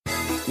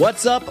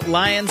What's up,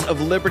 Lions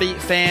of Liberty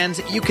fans?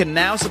 You can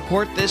now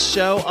support this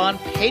show on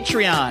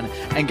Patreon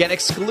and get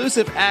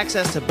exclusive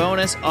access to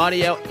bonus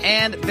audio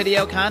and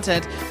video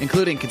content,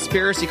 including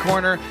Conspiracy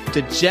Corner,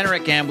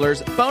 Degenerate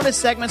Gamblers, bonus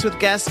segments with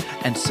guests,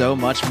 and so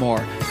much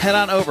more. Head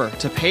on over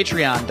to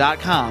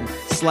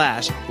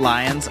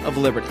patreon.com/Lions of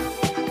Liberty.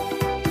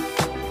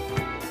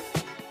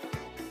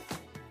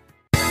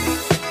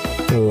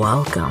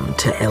 Welcome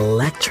to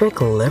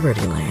Electric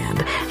Liberty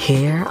Land,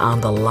 here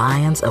on the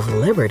Lions of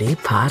Liberty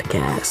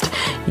podcast,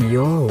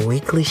 your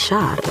weekly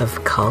shot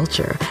of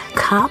culture,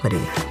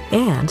 comedy,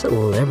 and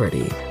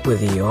liberty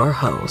with your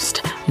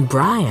host,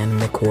 Brian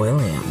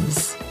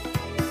McWilliams.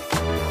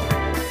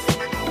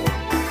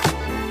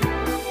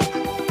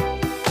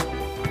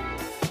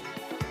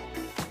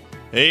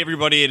 Hey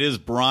everybody, it is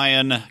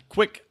Brian.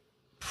 Quick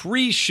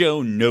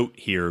pre-show note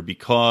here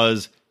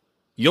because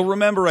you'll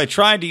remember I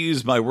tried to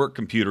use my work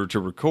computer to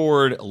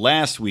record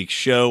last week's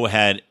show,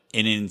 had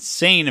an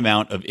insane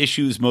amount of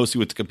issues, mostly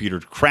with the computer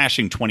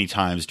crashing 20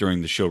 times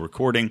during the show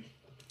recording.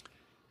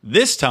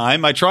 This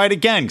time I tried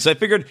again because I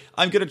figured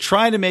I'm going to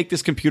try to make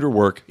this computer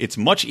work. It's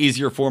much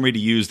easier for me to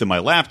use than my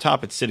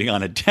laptop. It's sitting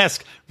on a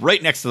desk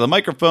right next to the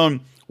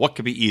microphone. What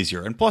could be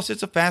easier? And plus,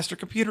 it's a faster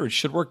computer. It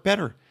should work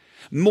better.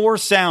 More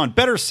sound,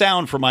 better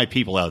sound for my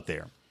people out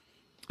there.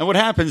 And what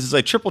happens is I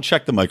triple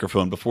check the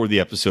microphone before the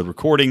episode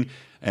recording,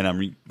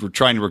 and we're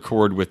trying to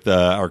record with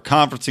our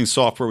conferencing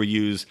software we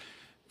use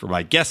for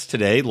my guest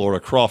today, Laura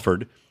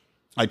Crawford.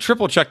 I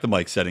triple check the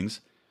mic settings.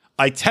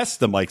 I test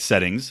the mic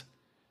settings.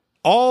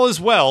 All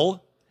is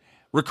well.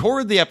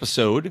 Record the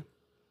episode.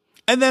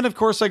 And then, of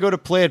course, I go to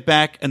play it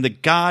back, and the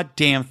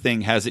goddamn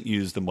thing hasn't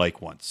used the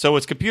mic once. So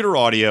it's computer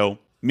audio,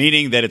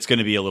 meaning that it's going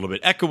to be a little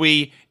bit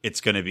echoey. It's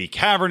going to be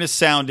cavernous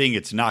sounding.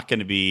 It's not going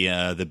to be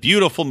the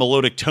beautiful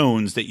melodic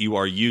tones that you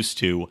are used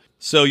to.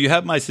 So you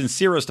have my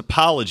sincerest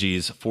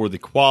apologies for the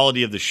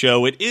quality of the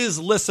show. It is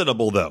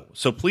listenable, though.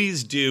 So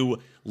please do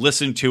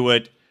listen to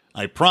it.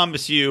 I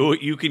promise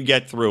you can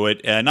get through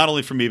it. Not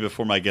only for me, but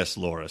for my guest,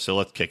 Laura. So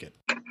let's kick it.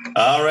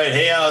 All right.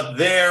 Hey out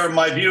there,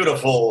 my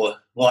beautiful.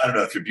 Well, I don't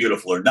know if you're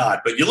beautiful or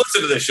not, but you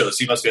listen to this show,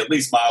 so you must be at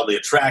least mildly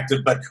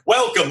attractive. But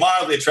welcome,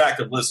 mildly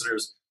attractive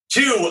listeners,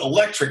 to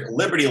Electric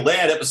Liberty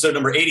Land, episode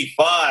number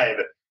 85,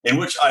 in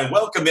which I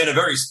welcome in a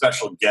very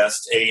special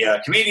guest, a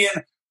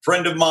comedian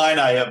friend of mine.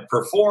 I have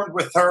performed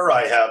with her.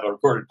 I have a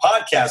recorded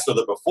podcast with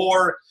her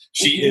before.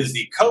 She is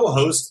the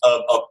co-host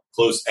of Up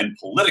Close and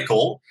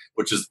Political,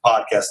 which is the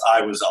podcast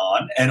I was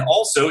on, and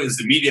also is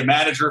the media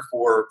manager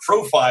for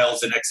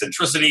Profiles in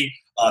Eccentricity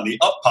on the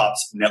Up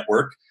Pops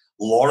network.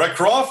 Laura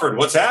Crawford.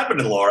 What's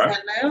happening, Laura?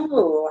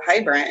 Hello.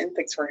 Hi, Brian.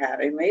 Thanks for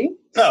having me.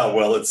 Oh,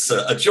 well, it's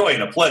a joy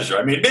and a pleasure.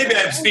 I mean, maybe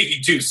I'm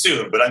speaking too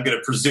soon, but I'm going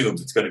to presume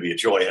it's going to be a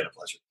joy and a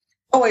pleasure.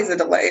 Always a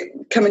delight.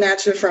 Coming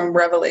at you from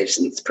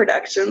Revelations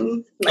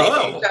Productions, my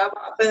day job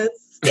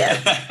office.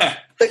 Yes.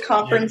 The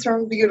conference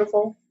room,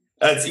 beautiful.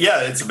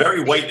 It's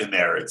very white in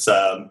there. It's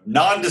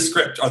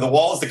nondescript. Are the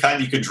walls the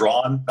kind you could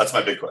draw on? That's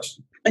my big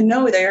question.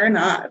 No, they are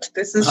not.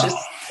 This is just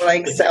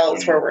like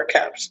cells where we're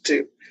kept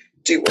to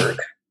do work.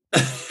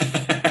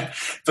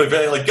 So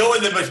like go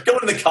in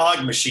the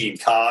cog machine,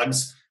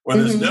 cogs, where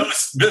there's no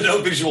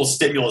visual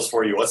stimulus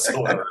for you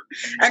whatsoever.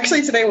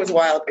 Actually, today was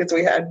wild because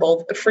we had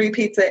both free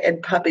pizza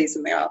and puppies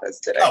in the office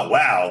today. Oh,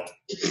 wow.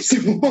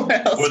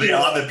 Were they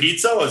on the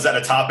pizza? Was that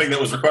a topping that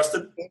was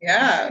requested?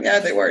 Yeah,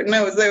 they were.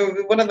 No,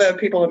 one of the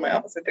people in my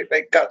office, I think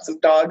they got some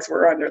dogs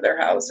were under their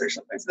house or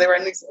something. So they were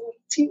in these little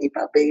teeny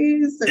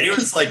puppies. They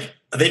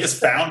just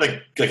found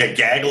a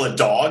gaggle of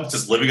dogs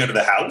just living under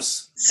the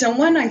house?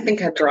 Someone, I think,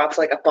 had dropped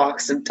like a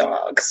box of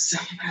dogs.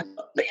 Had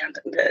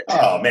abandoned it.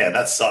 Oh, man,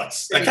 that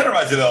sucks. That kind of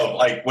reminds me, though,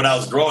 like when I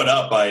was growing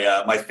up,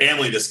 my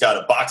family just got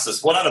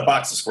not a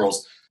box of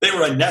squirrels. They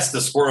were a nest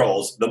of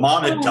squirrels. The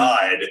mom had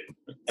died,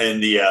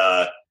 and the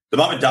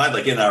mom had died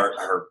like in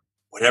our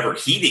whatever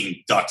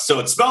heating duct. So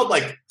it smelled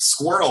like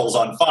squirrels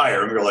on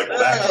fire. And we were like, well,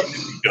 that can't be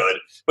good.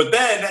 But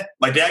then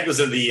my dad goes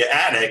in the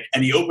attic,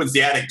 and he opens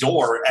the attic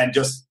door, and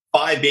just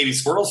 5 baby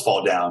squirrels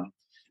fall down.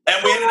 And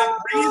we ended up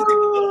raising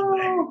the little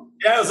thing.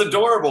 Yeah, it was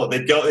adorable.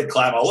 They'd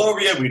climb all over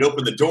you. We'd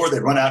open the door.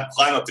 They'd run out and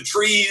climb up the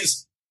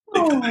trees. They'd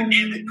come back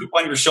in. They'd poop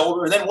on your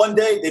shoulder. And then one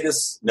day, they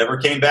just never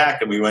came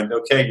back. And we went,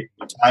 okay,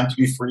 time to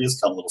be free has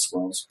come, little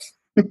squirrels.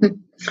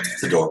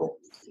 It's adorable.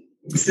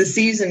 It's the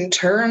season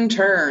turn.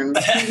 So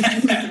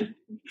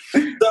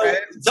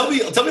tell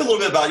me a little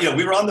bit about,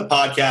 we were on the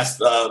podcast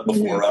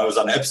before. I was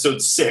on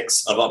episode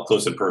 6 of Up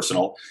Close and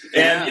Personal.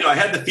 And, I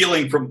had the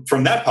feeling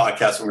from that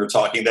podcast when we were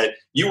talking that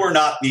you were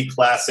not the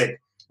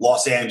classic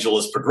Los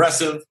Angeles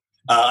progressive.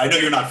 I know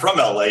you're not from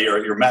LA,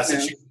 you're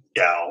Massachusetts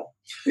gal.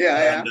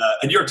 Yeah.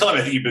 And you were telling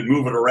me, I think you've been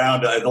moving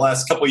around the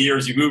last couple of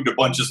years. You moved a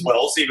bunch as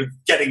well. So you've been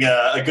getting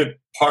a good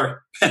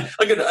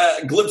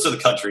glimpse of the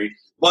country.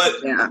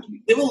 But tell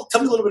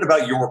me a little bit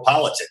about your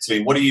politics. I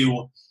mean, what do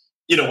you,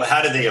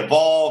 how do they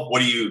evolve? What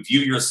do you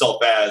view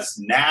yourself as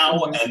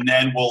now? And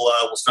then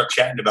we'll start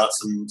chatting about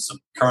some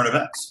current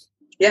events.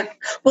 Yeah.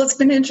 Well, it's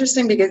been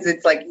interesting because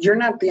it's like you're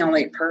not the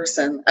only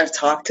person. I've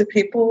talked to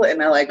people in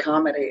LA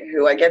comedy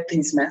who I get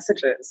these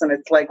messages, and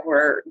it's like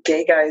we're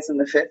gay guys in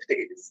the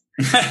 50s.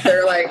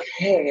 They're like,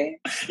 hey,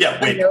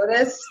 I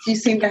noticed you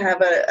seem to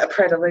have a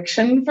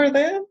predilection for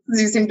this.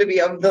 You seem to be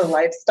of the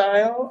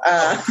lifestyle.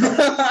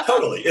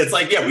 Totally. It's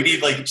like, we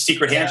need like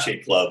secret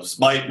handshake clubs.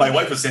 My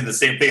wife was saying the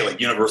same thing,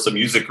 like Universal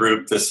Music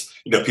Group. This,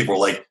 people are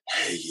like,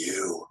 hey,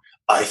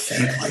 I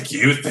think like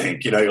you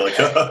think. You're like,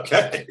 oh,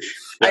 okay.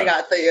 Yeah. I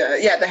got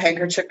the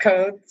handkerchief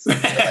codes.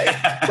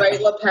 Like, right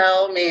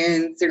lapel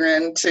means you're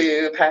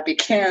into Pappy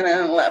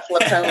Cannon. Left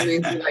lapel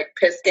means you like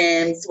piss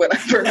games,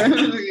 whatever.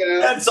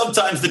 And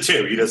sometimes the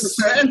two. You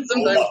just and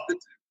sometimes the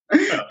two.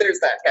 Yeah. There's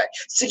that guy.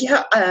 So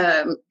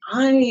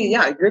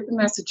I grew up in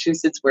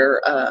Massachusetts,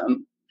 where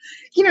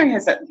he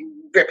has that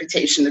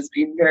reputation as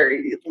being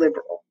very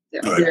liberal.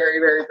 Right. Very,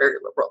 very, very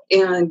liberal.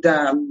 And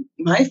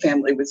my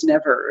family was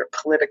never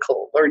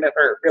political or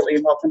never really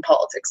involved in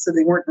politics, so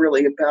they weren't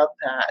really about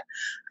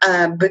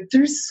that. But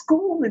through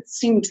school, it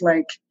seemed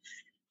like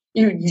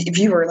if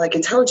you were like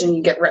intelligent,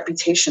 you get a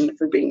reputation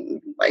for being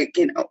like,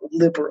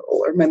 liberal.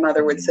 Or my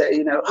mother would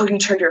say, oh, you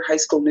turned your high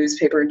school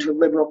newspaper into a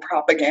liberal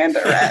propaganda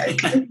rag.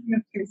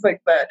 Things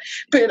like that.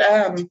 But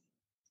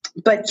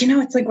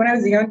it's like when I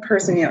was a young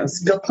person, it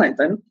was Bill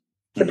Clinton,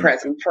 the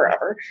president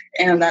forever.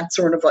 And that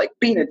sort of like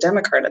being a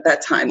Democrat at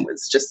that time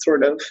was just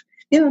sort of,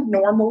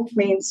 normal,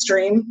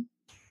 mainstream,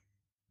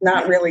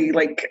 not really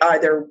like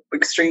either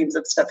extremes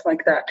of stuff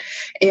like that.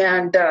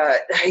 And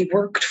I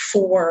worked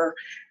for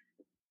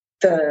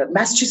the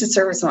Massachusetts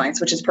Service Alliance,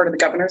 which is part of the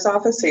governor's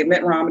office. So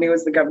Mitt Romney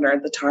was the governor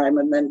at the time.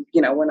 And then,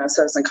 when I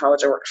was in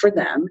college, I worked for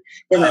them.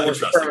 And I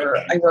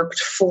worked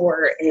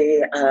for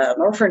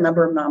a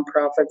number of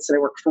nonprofits. And I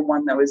worked for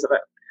one that was about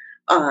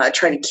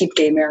trying to keep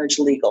gay marriage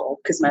legal,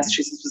 because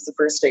Massachusetts was the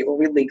first state where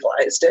we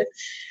legalized it.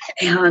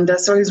 And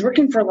so I was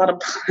working for a lot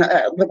of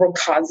liberal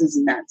causes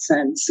in that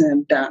sense.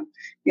 And,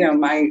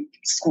 my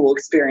school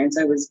experience,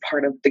 I was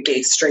part of the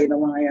Gay Straight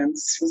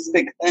Alliance. It was a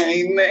big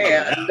thing.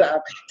 And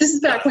this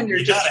is back when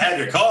you got to have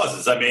your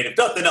causes. I mean, if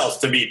nothing else,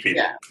 to meet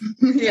people.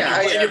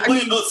 Yeah. You're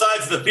playing both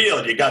sides of the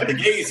field. You got the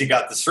gays, you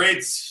got the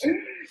straights.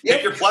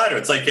 Pick your platter.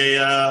 It's like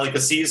a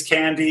See's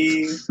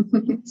candy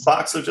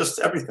box of just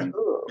everything.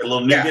 A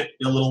little nougat,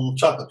 a little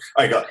chocolate.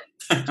 All right, go.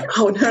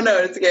 Oh, no,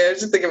 it's okay. I was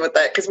just thinking about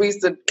that because we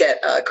used to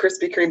get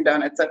Krispy Kreme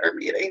donuts at our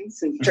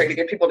meetings and try to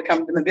get people to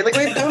come and be like,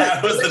 "Wait,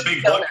 donuts." That was the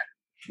big book.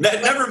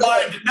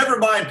 Never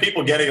mind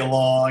people getting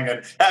along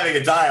and having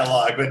a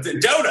dialogue, but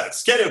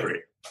donuts, get over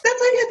it. That's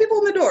how you get people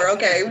in the door.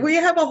 Okay, we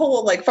have a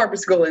whole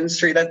pharmaceutical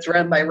industry that's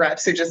run by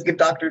reps who just give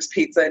doctors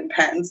pizza and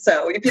pens.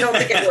 So if you don't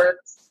think it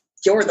works,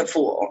 you're the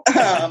fool.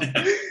 But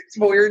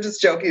we were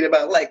just joking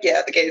about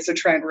the gays are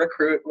trying to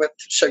recruit with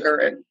sugar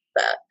and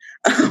that,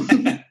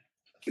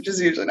 which is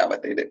usually not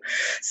what they do.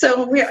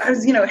 So I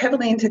was,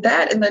 heavily into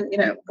that. And then,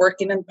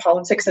 working in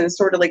politics, and it's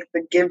sort of like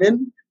the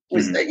given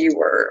was that you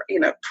were,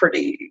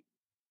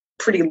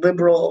 pretty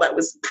liberal. That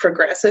was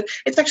progressive.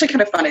 It's actually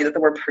kind of funny that the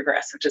word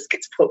progressive just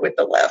gets put with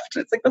the left.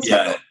 And it's like, that's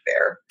not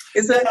fair.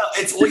 Is it?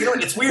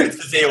 It's weird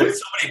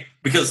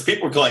because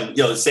people are calling,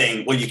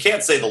 saying, well, you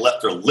can't say the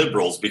left are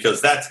liberals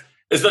because that's,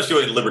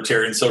 especially in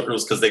libertarian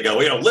circles, because they go,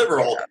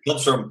 liberal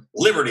comes from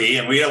liberty,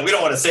 and we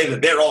don't want to say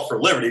that they're all for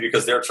liberty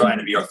because they're trying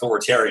to be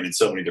authoritarian in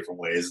so many different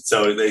ways. And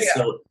so they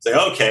still say,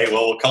 okay,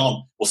 well,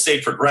 we'll say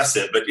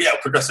progressive, but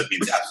progressive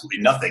means absolutely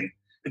nothing.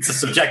 It's a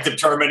subjective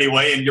term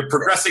anyway, and you're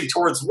progressing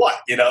towards what?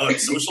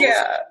 It's social.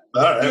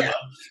 All right.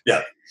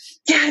 Yeah,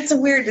 it's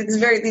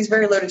these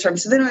very loaded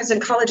terms. So then when I was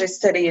in college, I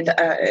studied,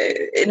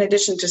 in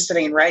addition to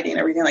studying writing and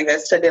everything like that, I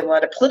studied a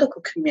lot of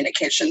political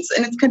communications.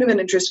 And it's kind of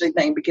an interesting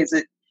thing because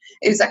it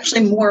is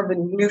actually more of a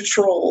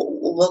neutral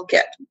look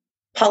at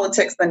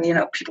politics than,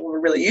 people were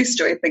really used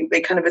to. I think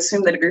they kind of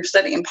assume that if you're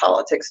studying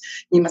politics,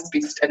 you must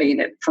be studying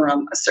it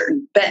from a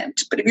certain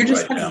bent. But if you're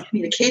just studying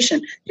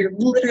communication, you're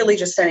literally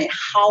just studying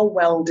how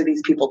well do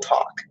these people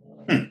talk.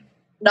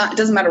 It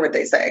doesn't matter what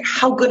they say.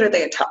 How good are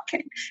they at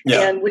talking?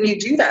 Yeah. And when you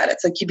do that,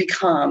 it's like you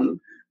become,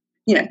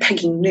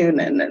 Peggy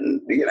Noonan and,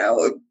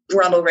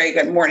 Ronald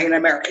Reagan, Morning in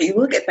America. You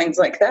look at things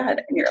like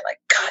that and you're like,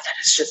 God,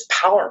 that is just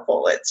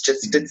powerful. It's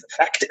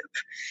effective.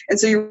 And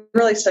so you're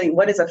really studying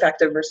what is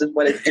effective versus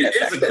what is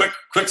ineffective. Here's a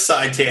quick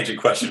side tangent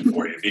question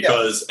for you,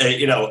 because,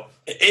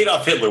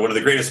 Adolf Hitler, one of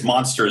the greatest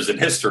monsters in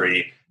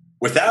history,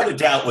 without a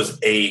doubt was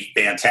a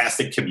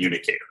fantastic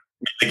communicator.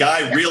 The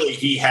guy really,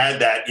 he had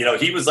that,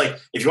 he was like,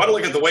 if you want to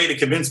look at the way to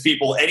convince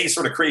people any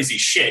sort of crazy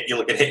shit, you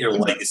look at Hitler,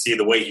 you see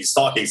the way he's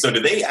talking. So do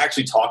they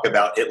actually talk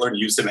about Hitler and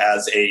use him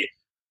as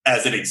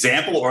an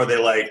example, or are they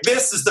like,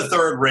 this is the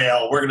third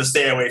rail, we're going to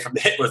stay away from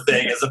the Hitler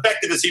thing, as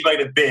effective as he might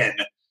have been?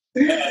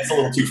 It's a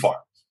little too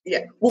far.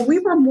 Yeah. Well, we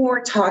were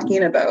more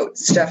talking about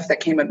stuff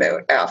that came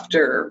about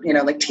after,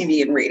 like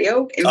TV and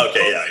radio.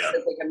 Okay, yeah.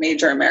 It's like a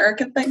major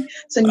American thing.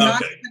 So not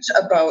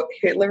much about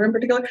Hitler in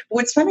particular. But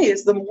what's funny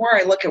is the more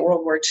I look at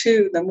World War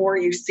II, the more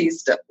you see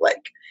stuff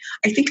like,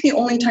 I think the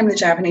only time the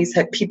Japanese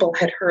people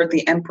had heard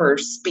the emperor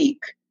speak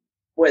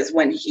was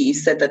when he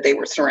said that they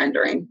were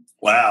surrendering.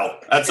 Wow.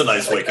 That's a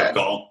nice wake-up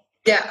call.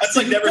 Yeah. That's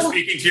like never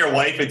speaking to your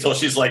wife until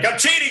she's like, I'm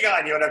cheating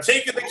on you and I'm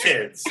taking the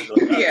kids.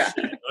 Like, yeah.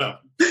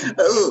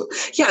 Oh,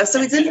 yeah.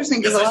 So it's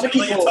interesting because a lot of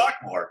people talk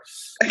more.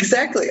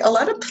 Exactly. A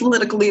lot of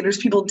political leaders,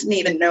 people didn't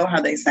even know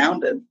how they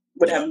sounded,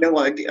 would have no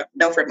idea,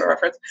 no frame of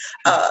reference.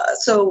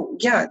 So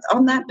yeah,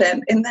 on that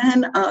bent. And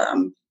then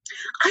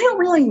I don't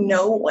really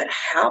know what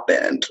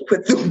happened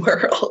with the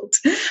world,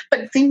 but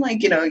it seemed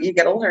like, you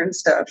get older and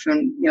stuff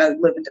and,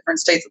 live in different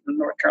states. I live in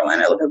North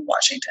Carolina, I live in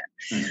Washington.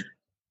 Mm-hmm.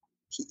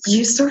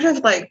 You sort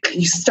of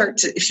you start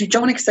to, if you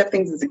don't accept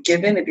things as a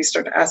given, if you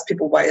start to ask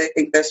people why they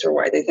think this or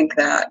why they think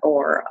that,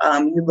 or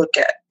you look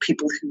at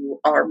people who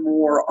are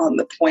more on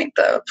the point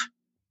of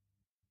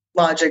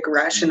logic,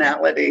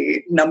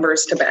 rationality,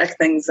 numbers to back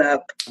things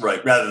up.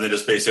 Right. Rather than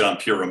just based on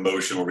pure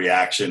emotional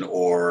reaction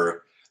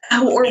or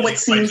what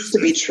seems to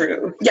be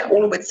true. Yeah.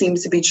 Or what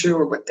seems to be true,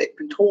 or what they've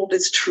been told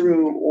is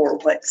true, or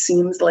what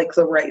seems like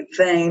the right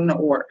thing.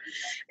 Or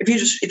if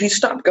you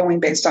stop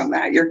going based on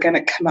that, you're going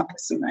to come up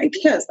with some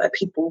ideas that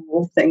people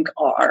will think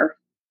are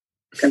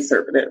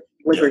conservative,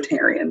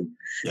 libertarian.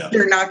 Yeah.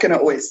 They're not going to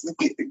always,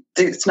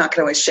 it's not going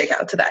to always shake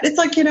out to that. It's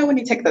like, when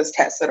you take those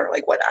tests that are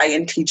like what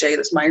INTJ,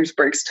 those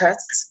Myers-Briggs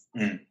tests,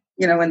 and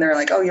they're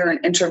like, oh, you're an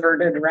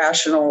introverted,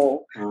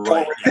 rational,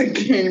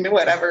 forward-thinking,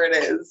 whatever it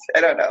is.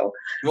 I don't know.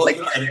 Well,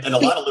 and a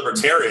lot of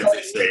libertarians,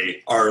 they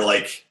say, are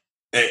like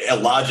a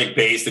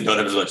logic-based and don't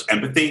have as much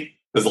empathy,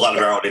 because a lot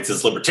of our audience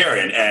is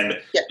libertarian.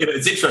 And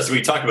it's interesting,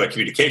 we talk about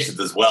communications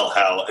as well,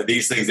 how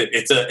these things,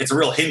 it's a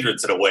real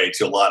hindrance in a way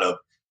to a lot of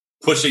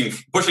pushing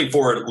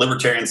forward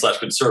libertarian /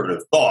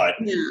 conservative thought,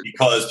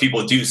 because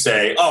people do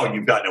say, oh,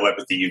 you've got no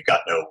empathy, you've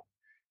got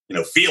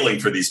no feeling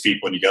for these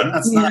people. And you go, no,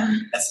 that's not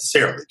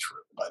necessarily true.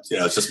 But,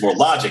 it's just more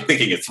logic,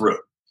 thinking it through.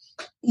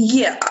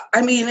 Yeah.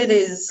 I mean, it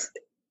is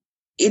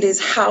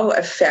how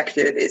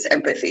effective is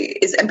empathy?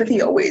 Is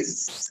empathy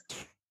always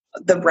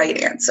the right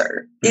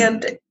answer?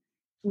 And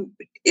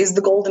is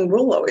the golden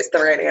rule always the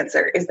right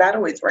answer? Is that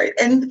always right?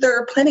 And there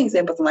are plenty of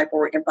examples in life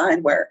where we can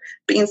find where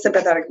being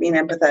sympathetic, being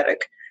empathetic,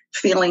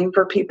 feeling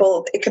for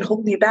people, it can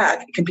hold you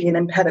back. It can be an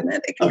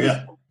impediment. It can be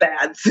a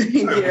bad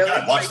thing.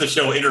 God, watch the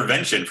show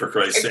Intervention, for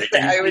Christ's sake.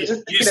 I was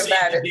just thinking of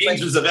that. The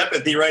dangers of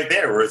empathy right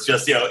there, where it's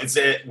just,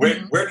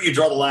 where do you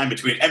draw the line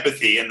between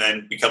empathy and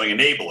then becoming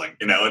enabling?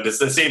 And it's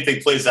the same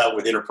thing plays out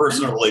with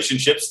interpersonal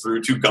relationships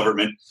through to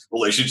government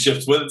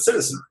relationships with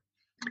citizens.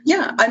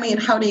 Yeah. I mean,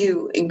 how do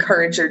you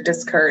encourage or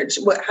discourage?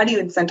 How do you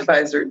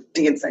incentivize or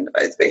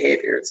de-incentivize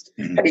behaviors?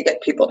 Mm-hmm. How do you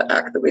get people to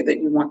act the way that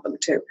you want them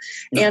to?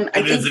 And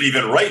is it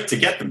even right to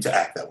get them to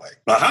act that way?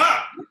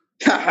 Aha!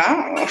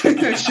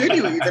 Should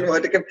you even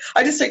want to give?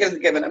 I just take it as a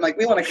given. I'm like,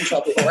 we want to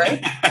control people,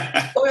 right?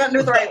 But we want to do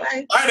it the right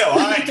way. I know,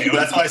 I do.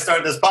 That's why I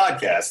started this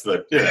podcast.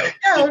 But yeah,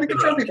 I want to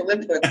control people,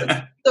 influence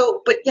them.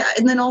 So, but yeah,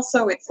 and then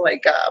also it's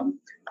like,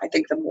 I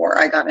think the more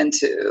I got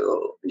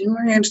into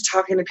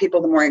talking to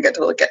people, the more I get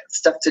to look at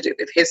stuff to do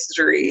with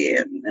history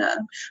and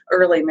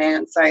early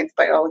man, science,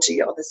 biology,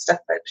 all this stuff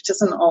that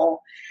doesn't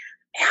all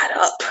add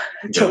up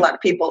to a lot of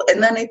people.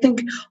 And then I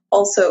think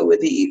also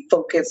the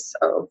focus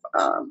of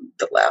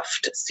the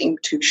left seemed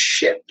to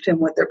shift in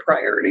what their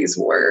priorities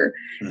were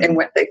and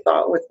what they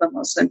thought was the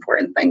most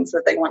important things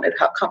that they wanted to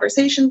have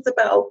conversations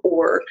about,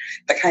 or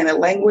the kind of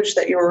language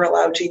that you were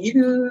allowed to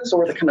use,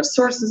 or the kind of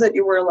sources that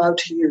you were allowed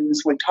to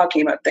use when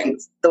talking about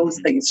things. Those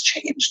things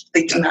changed.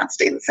 They do not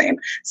stay the same.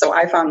 So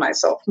I found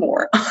myself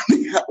more on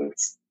the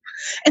outs.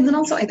 And then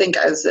also I think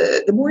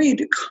the more you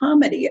do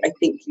comedy, I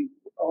think you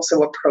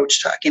also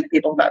approach talking to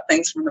people about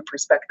things from the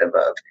perspective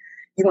of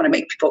you want to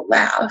make people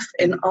laugh.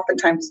 And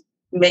oftentimes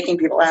making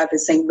people laugh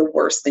is saying the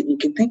worst thing you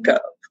can think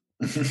of,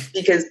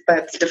 because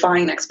that's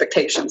defying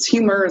expectations.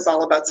 Humor is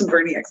all about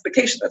subverting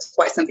expectations. That's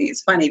why something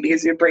is funny,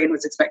 because your brain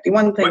was expecting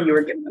one thing, you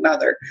were given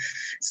another.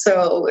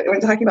 So when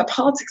talking about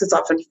politics, it's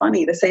often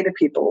funny to say to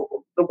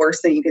people the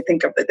worst thing you can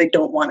think of that they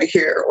don't want to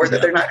hear, or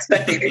that they're not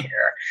expecting to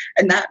hear.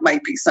 And that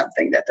might be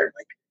something that they're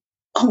like,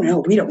 oh no,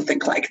 we don't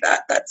think like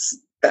that. That's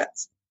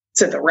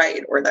to the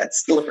right, or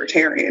that's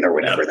libertarian, or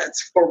whatever. That's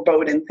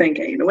foreboding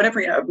thinking. Whenever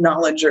you have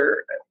knowledge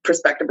or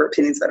perspective or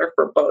opinions that are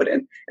foreboding,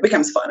 it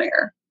becomes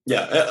funnier.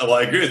 Yeah, well,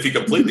 I agree with you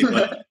completely.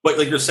 But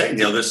like you're saying,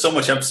 there's so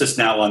much emphasis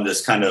now on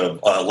this kind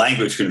of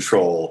language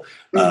control,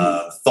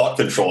 thought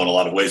control in a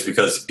lot of ways,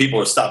 because people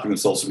are stopping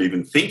themselves from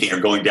even thinking or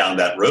going down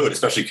that road,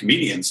 especially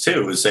comedians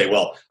too, who say,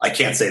 well, I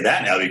can't say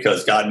that now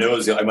because God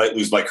knows I might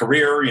lose my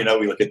career. We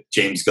look at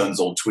James Gunn's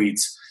old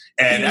tweets.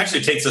 And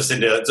actually takes us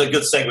it's a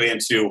good segue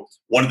into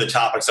one of the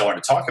topics I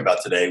want to talk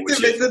about today.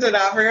 Which is it an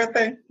Africa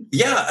thing?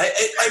 Yeah,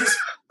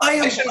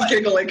 I shouldn't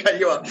giggle and cut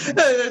you off.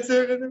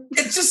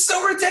 It's just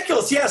so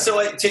ridiculous. Yeah,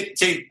 so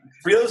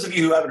for those of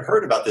you who haven't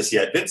heard about this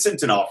yet, Vincent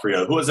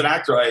D'Onofrio, who is an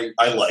actor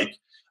I like,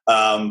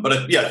 but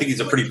I think he's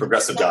a pretty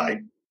progressive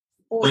guy.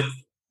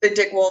 The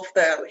Dick Wolf,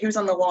 he was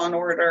on the Law and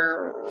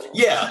Order.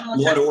 Yeah,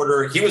 Law and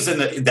Order. He was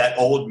in that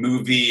old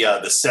movie,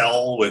 The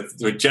Cell,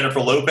 with Jennifer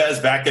Lopez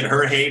back in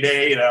her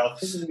heyday.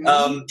 He's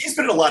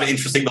been in a lot of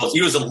interesting roles.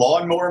 He was a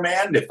Lawnmower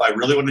Man, if I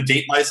really want to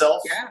date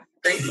myself.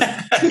 Crazy.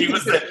 he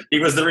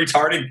was the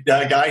retarded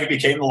guy who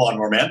became the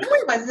lawnmower man. No,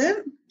 he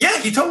wasn't. Yeah,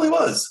 he totally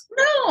was.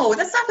 No,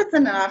 that's not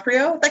Vincent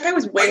D'Onofrio. That guy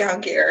was way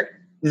hunkier.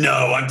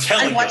 No, I'm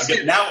telling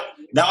you.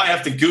 Now I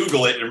have to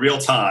Google it in real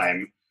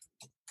time.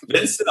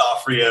 Vincent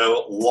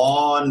D'Onofrio,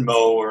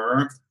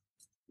 lawnmower.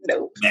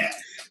 Nope. Man.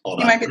 Hold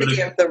you on. might be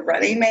thinking of the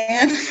Running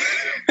Man.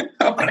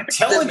 I'm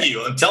telling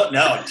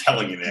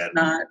you, man.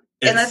 Not.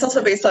 And that's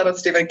also based on a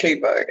Stephen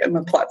King book, and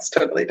the plot's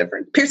totally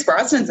different. Pierce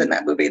Brosnan's in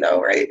that movie, though,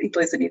 right? He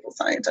plays an evil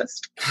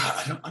scientist.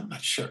 God, I'm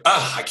not sure.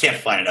 I can't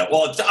find it out.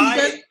 Well,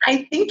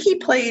 I think he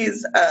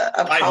plays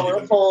a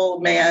powerful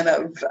man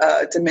of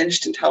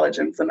diminished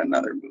intelligence in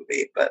another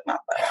movie, but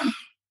not that one.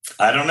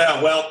 I don't know.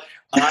 Well,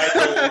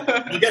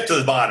 we'll get to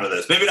the bottom of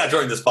this. Maybe not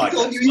during this podcast. I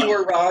told you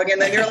were wrong,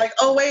 and then you're like,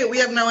 oh, wait, we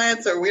have no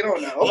answer. We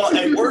don't know. Well,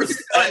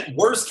 at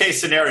worst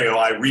case scenario,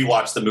 I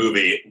rewatched the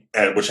movie,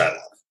 which I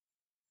love.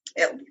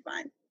 It'll be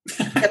fine.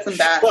 Get some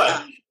bad.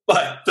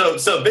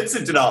 So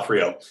Vincent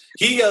D'Onofrio,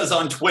 he goes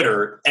on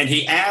Twitter and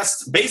he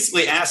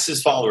basically asks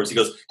his followers, he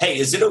goes, hey,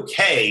 is it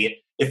okay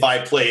if I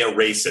play a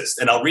racist?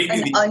 And I'll read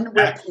you the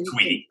exact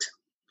tweet.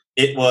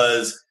 It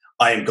was,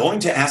 I am going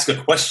to ask a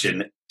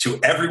question to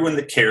everyone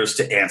that cares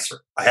to answer.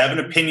 I have an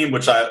opinion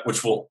which I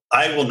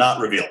will not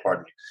reveal,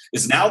 pardon me.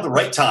 Is now the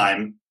right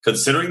time,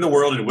 considering the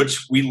world in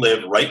which we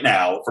live right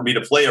now, for me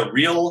to play a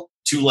real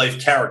to-life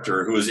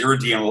character who is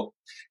irredeemable.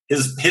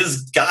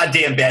 His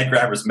goddamn bad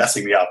grammar is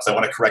messing me up, so I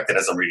want to correct it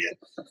as I'm reading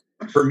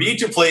it. For me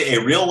to play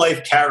a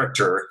real-life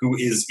character who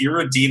is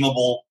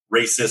irredeemable,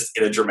 racist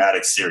in a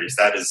dramatic series.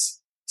 That is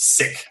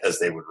sick, as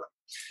they would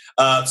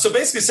write. So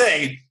basically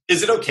saying,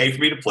 is it okay for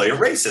me to play a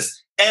racist?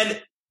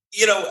 And,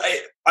 you know,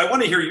 I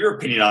want to hear your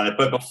opinion on it,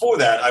 but before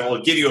that, I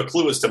will give you a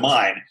clue as to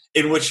mine,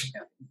 in which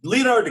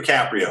Leonardo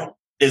DiCaprio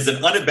is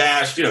an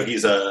unabashed, you know,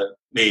 he's a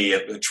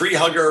tree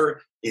hugger.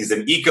 He's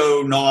an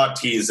eco-naut.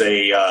 He's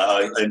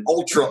an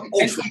ultra an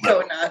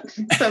eco-naut.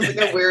 Sounds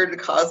like a weird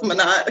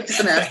cosmonaut. He's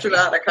an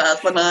astronaut, a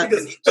cosmonaut.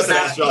 Just an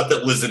astronaut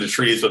that lives in the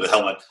trees with a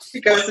helmet.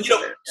 But,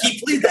 he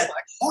played that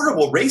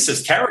horrible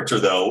racist character,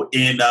 though,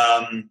 in...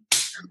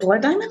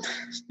 Blood Diamond?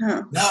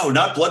 No,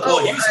 not Blood.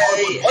 Well, he was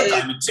horrible in Blood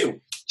Diamond,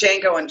 too.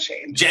 Django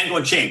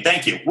Unchained.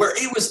 Thank you. Where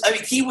it was, I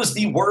mean, he was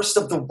the worst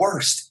of the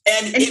worst.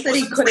 And he said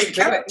he couldn't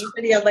do it. He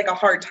said he had like a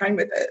hard time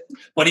with it.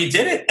 But he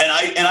did it. And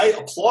I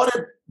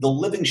applauded the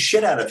living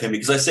shit out of him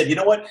because I said, you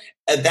know what?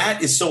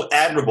 That is so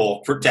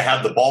admirable to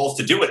have the balls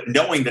to do it,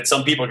 knowing that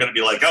some people are going to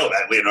be like, oh,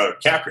 that Leonardo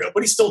DiCaprio.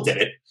 But he still did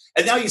it.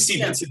 And now you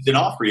see Vincent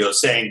D'Onofrio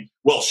saying,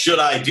 well, should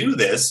I do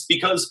this?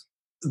 Because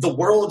the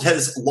world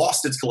has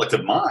lost its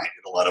collective mind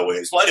in a lot of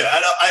ways. Well, anyway,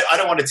 I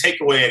don't want to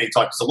take away any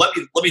talk. So let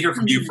me hear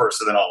from you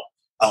first, and then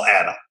I'll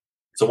add on.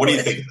 So what do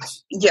you think of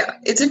this? Yeah,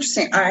 it's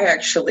interesting. I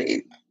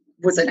actually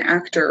was an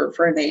actor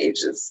for an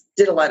age,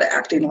 did a lot of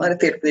acting, a lot of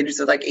theater for the ages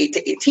of like 8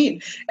 to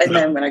 18. And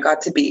then when I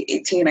got to be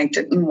 18, I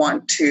didn't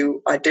want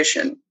to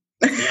audition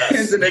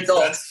as an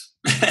adult.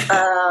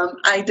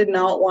 I did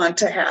not want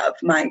to have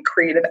my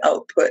creative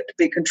output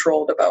be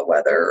controlled about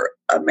whether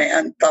a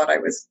man thought I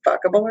was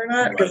fuckable or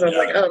not. Because I was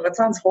like, oh, that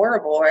sounds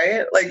horrible,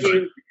 right? Like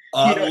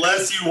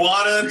unless you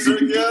wanted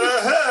to get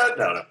ahead.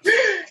 No.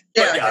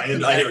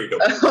 I hear you go.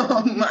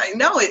 I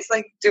know. It's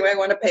like, do I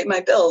want to pay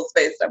my bills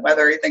based on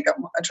whether I think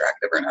I'm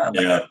attractive or not?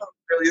 Like, that sounds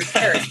really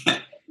scary.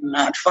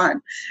 Not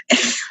fun.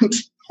 And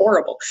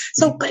horrible.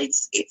 So, but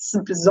it's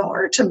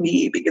bizarre to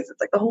me because it's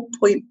like the whole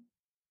point.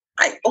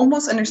 I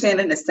almost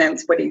understand in a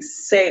sense what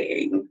he's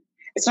saying.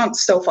 It's not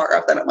so far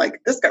off that I'm like,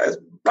 this guy's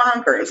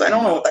bonkers. I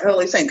don't know what the hell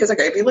he's saying. Because,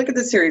 okay, if you look at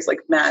the series like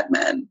Mad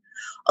Men,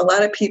 a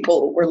lot of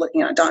people were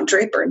looking at Don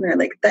Draper and they're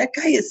like, that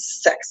guy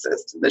is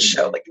sexist in the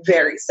show, like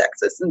very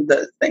sexist in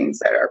the things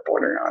that are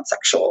bordering on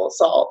sexual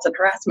assault and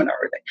harassment and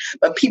everything.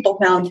 But people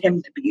found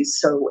him to be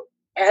so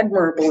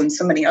admirable in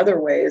so many other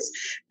ways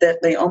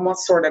that they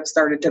almost sort of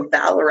started to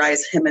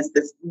valorize him as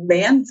this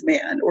man's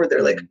man, or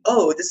they're like,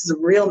 oh, this is a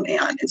real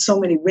man. And so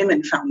many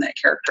women found that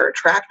character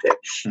attractive.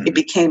 It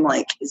became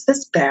like, is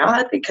this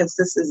bad? Because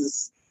this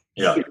is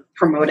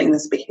promoting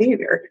this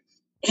behavior.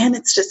 And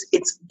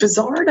it's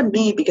bizarre to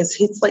me because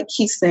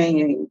he's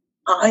saying,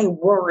 I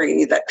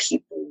worry that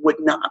people would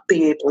not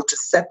be able to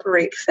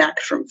separate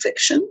fact from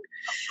fiction,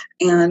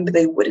 and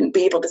they wouldn't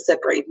be able to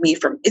separate me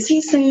from. Is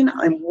he saying,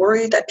 I'm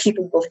worried that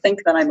people will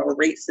think that I'm a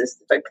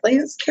racist if I play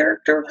this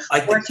character?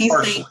 Or is he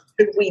saying,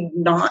 should we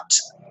not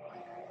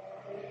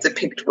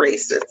depict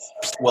racists?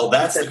 Well,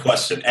 that's the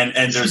question. And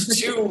there's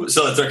two.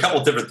 So there are a couple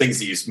of different things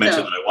that you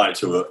mentioned that I wanted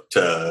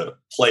to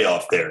play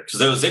off there, because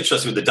it was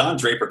interesting with the Don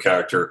Draper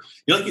character.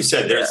 You know, like you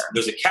said,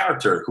 there's a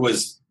character who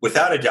is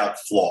without a doubt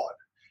flawed,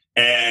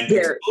 and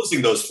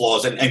exposing those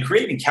flaws and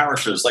creating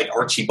characters like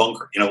Archie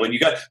Bunker. You know, when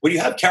you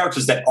have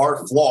characters that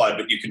are flawed,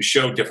 but you can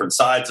show different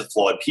sides of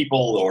flawed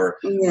people, or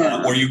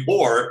you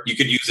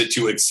could use it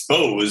to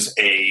expose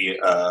a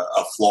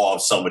flaw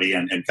of somebody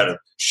and kind of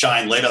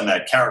shine light on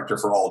that character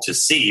for all to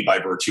see by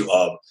virtue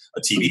of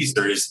a TV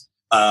series.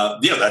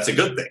 That's a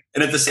good thing.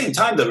 And at the same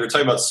time, though, we were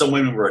talking about some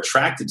women were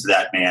attracted to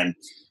that man.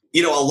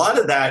 a lot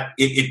of that,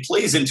 it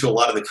plays into a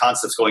lot of the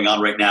concepts going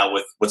on right now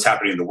with what's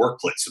happening in the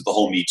workplace with the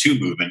whole Me Too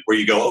movement, where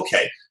you go,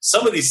 okay,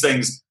 some of these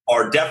things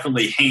are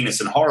definitely heinous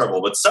and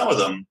horrible, but some of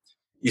them,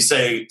 you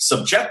say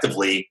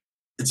subjectively,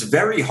 it's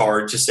very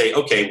hard to say,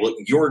 okay, well,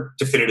 you're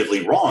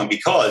definitively wrong,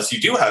 because you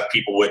do have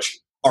people which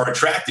are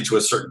attracted to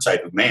a certain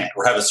type of man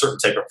or have a certain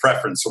type of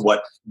preference for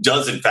what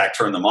does in fact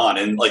turn them on.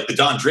 And like the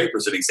Don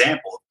Draper's an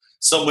example.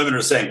 Some women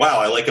are saying, wow,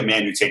 I like a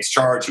man who takes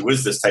charge, who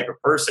is this type of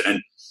person.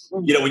 And,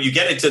 when you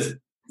get into,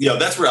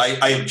 that's where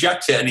I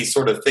object to any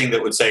sort of thing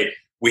that would say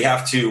we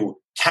have to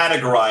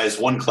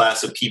categorize one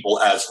class of people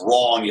as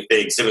wrong if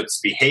they exhibit this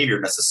behavior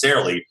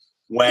necessarily,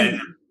 when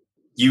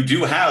you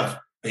do have,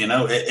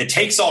 it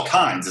takes all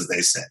kinds, as they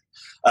say.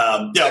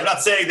 I'm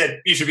not saying that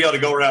you should be able to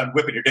go around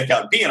whipping your dick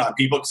out and peeing on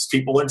people, because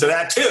people are into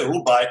that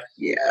too. But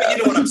you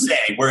know what I'm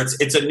saying, where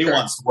it's a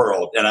nuanced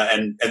world,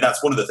 and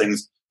that's one of the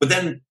things. But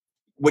then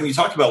when you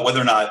talk about whether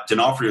or not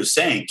D'Onofrio is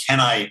saying,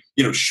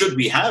 should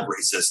we have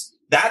racists?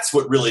 That's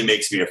what really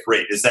makes me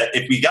afraid, is that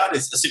if we got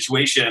a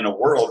situation in a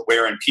world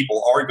wherein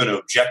people are going to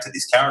object to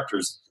these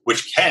characters,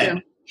 which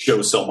can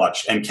show so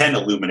much and can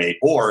illuminate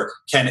or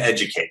can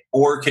educate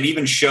or can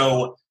even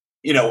show,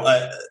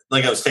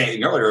 like I was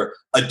saying earlier,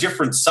 a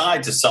different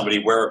side to somebody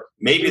where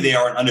maybe they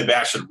are an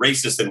unabashed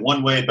racist in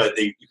one way, but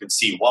you can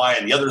see why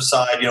on the other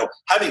side.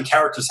 Having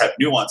characters have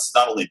nuance is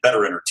not only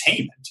better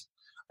entertainment,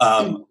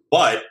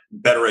 but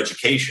better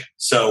education.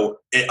 So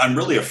I'm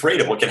really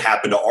afraid of what can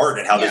happen to art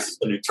and how this is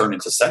going to turn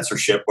into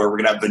censorship, where we're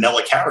going to have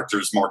vanilla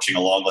characters marching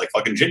along like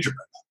fucking gingerbread.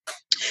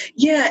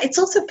 Yeah, it's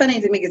also funny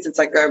to me because it's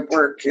like I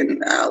work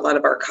in a lot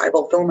of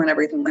archival film and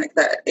everything like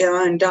that.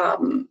 And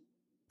oh,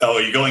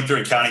 are you going through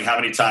and counting how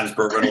many times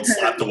Burt Reynolds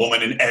slapped a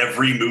woman in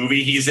every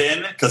movie he's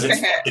in? Because it's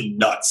fucking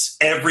nuts.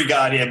 Every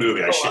goddamn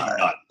movie, I shit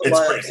not. It's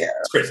crazy.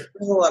 It's crazy.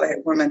 There's a lot of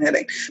women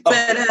hitting. But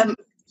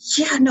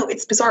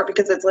it's bizarre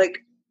because it's like,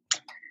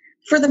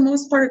 for the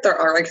most part, there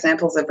are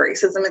examples of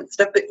racism and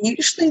stuff, but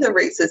usually the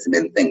racism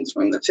in things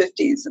from the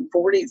 50s and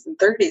 40s and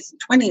 30s and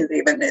 20s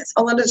even is,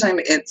 a lot of the time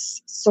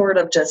it's sort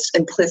of just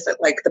implicit,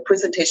 like the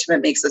presentation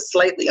that makes us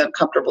slightly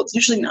uncomfortable. It's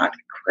usually not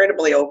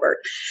incredibly overt.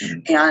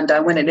 And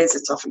when it is,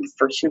 it's often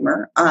for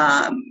humor.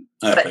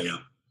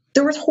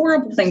 There was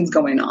horrible things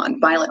going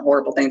on, violent,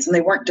 horrible things, and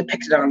they weren't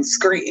depicted on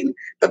screen.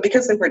 But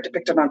because they weren't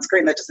depicted on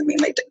screen, that doesn't mean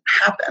they didn't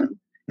happen.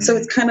 So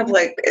it's kind of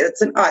like,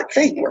 it's an odd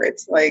thing where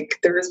it's like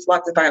there's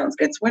lots of violence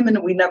against women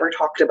and we never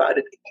talked about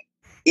it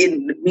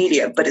in the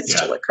media, but it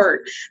still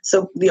occurred.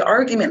 So the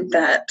argument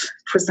that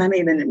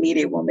presenting in the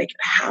media will make it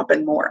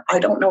happen more, I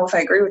don't know if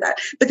I agree with that.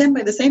 But then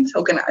by the same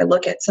token, I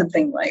look at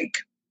something like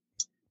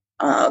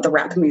the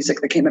rap music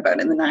that came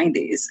about in the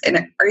 90s.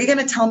 And are you going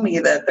to tell me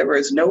that there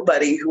was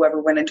nobody who ever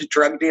went into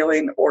drug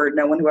dealing or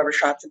no one who ever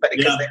shot somebody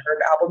because they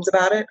heard albums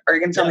about it? Are you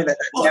going to tell me that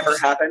never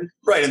happened?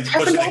 Right. And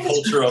pushing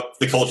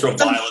the culture of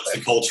violence,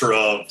 the culture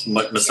of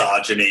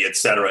misogyny, et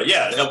cetera.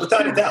 Yeah,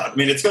 without a doubt. I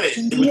mean, it's going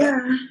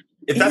to,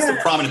 if that's the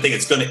prominent thing,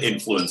 it's going to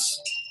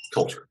influence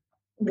culture.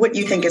 What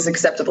you think is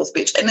acceptable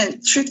speech. And then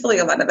truthfully,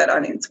 a lot of that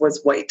audience was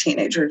white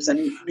teenagers.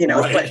 And,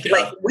 like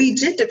we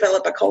did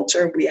develop a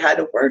culture. We had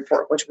a word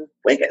for it, which was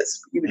wiggas.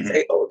 You would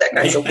say, oh, that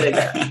guy's a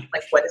wigger.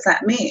 Like, what does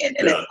that mean?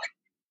 And it's like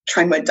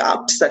trying to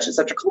adopt such and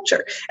such a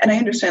culture. And I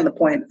understand the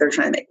point that they're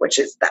trying to make, which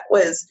is that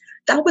was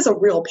a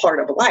real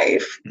part of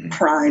life.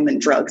 Crime and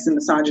drugs and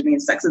misogyny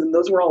and sexism.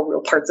 Those were all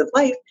real parts of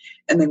life.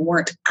 And they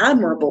weren't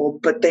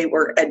admirable, but they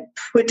were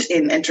put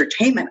in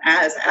entertainment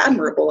as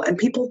admirable. And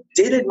people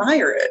did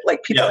admire it. Like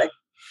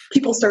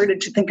people started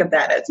to think of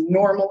that as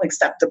normal,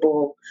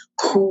 acceptable,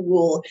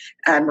 cool,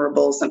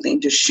 admirable,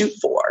 something to shoot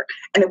for.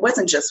 And it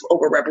wasn't just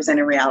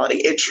overrepresenting reality.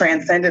 It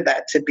transcended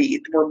that to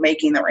be, we're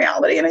making the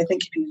reality. And I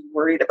think if you're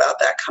worried about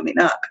that coming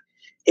up,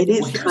 it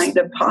is kind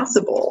of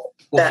possible.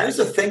 Here's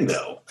the thing,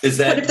 though, is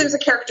that... But if there's a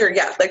character,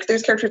 like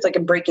there's characters like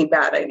in Breaking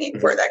Bad,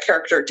 where that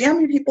character,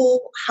 damn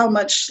how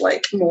much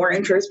more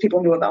interest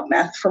people knew about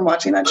meth from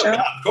watching that show.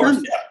 Yeah, of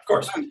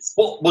course.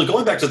 Well,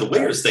 going back to the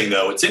wiggers thing,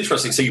 though, it's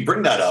interesting. So you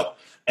bring that up.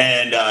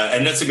 And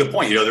that's a good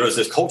point. There was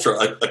this culture,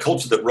 a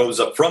culture that rose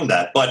up from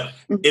that. But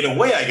in a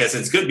way, I guess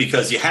it's good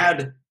because you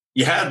had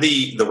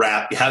the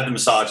rap, you had the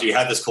misogyny, you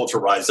had this culture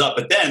rise up.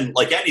 But then,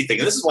 like anything,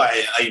 and this is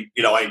why I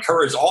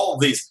encourage all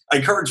of these. I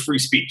encourage free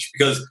speech,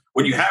 because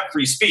when you have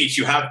free speech,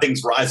 you have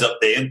things rise up.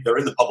 They're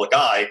in the public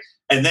eye,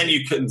 and then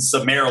you can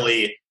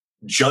summarily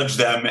judge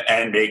them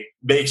and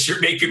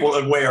make people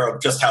aware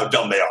of just how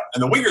dumb they are.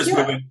 And the wiggers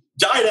movement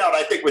died out,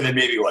 I think, within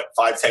maybe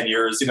 5-10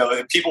 years.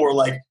 And people were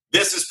like,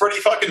 this is pretty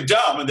fucking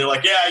dumb. And they're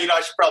like, I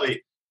should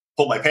probably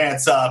pull my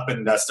pants up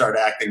and start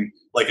acting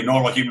like a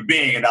normal human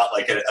being and not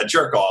like a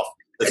jerk off.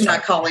 And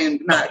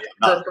not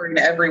referring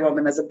to every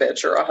woman as a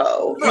bitch or a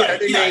hoe. Right.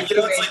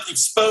 It's like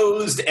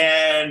exposed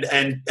and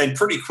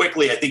pretty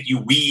quickly, I think you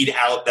weed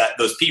out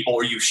those people,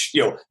 or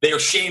they are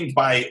shamed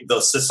by the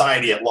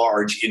society at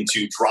large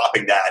into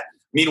dropping that.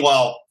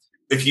 Meanwhile,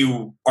 if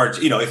you are,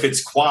 if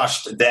it's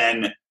quashed,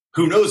 then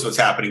who knows what's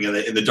happening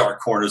in the dark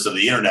corners of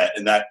the internet.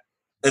 And that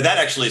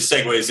actually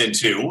segues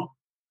into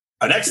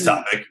our next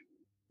topic,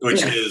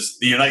 which is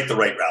the Unite the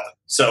Right rally.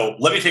 So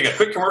let me take a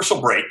quick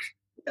commercial break,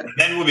 and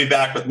then we'll be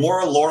back with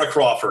more Laura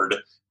Crawford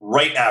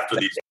right after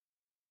these.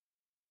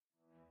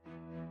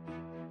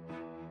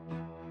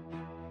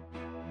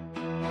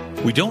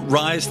 We don't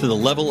rise to the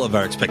level of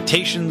our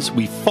expectations,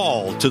 we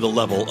fall to the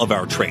level of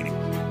our training.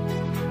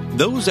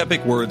 Those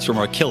epic words from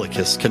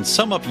Archilochus can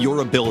sum up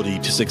your ability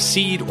to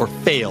succeed or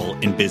fail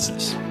in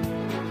business.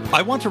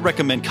 I want to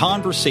recommend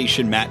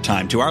Conversation Mat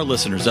Time to our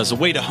listeners as a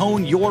way to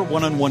hone your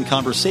one-on-one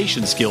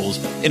conversation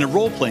skills in a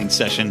role-playing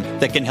session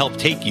that can help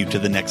take you to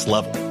the next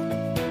level.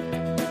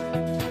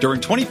 During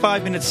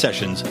 25-minute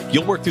sessions,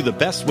 you'll work through the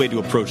best way to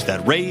approach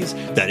that raise,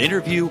 that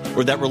interview,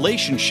 or that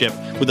relationship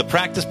with a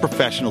practiced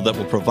professional that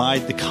will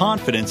provide the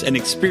confidence and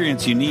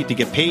experience you need to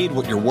get paid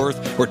what you're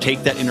worth or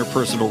take that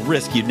interpersonal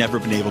risk you've never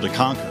been able to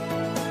conquer.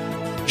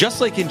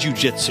 Just like in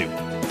jiu-jitsu,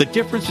 the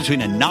difference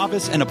between a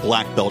novice and a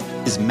black belt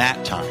is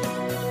mat time.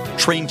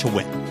 Train to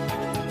win.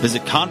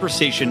 Visit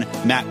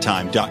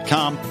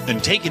conversationmattime.com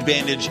and take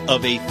advantage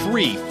of a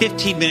free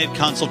 15-minute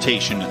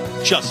consultation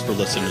just for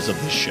listeners of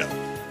this show.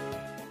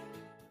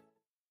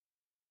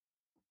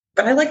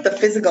 But I like the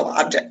physical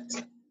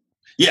object.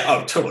 Yeah,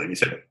 oh, totally. Me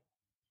too.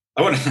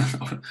 I want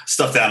a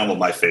stuffed animal in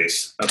my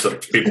face. That's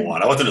what people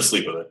want. I want them to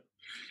sleep with it.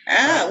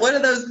 What are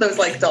those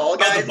like doll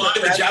guys?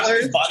 The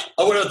Japanese body.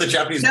 Oh, what about the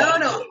Japanese body?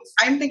 No.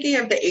 I'm thinking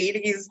of the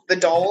 80s, the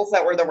dolls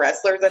that were the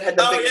wrestlers that had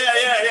the big...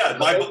 yeah.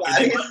 My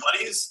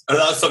buddies?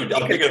 I'm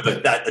thinking of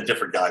a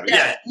different guy. But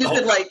yeah. You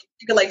could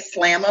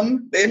slam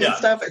them and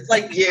stuff. It's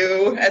like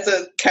you as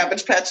a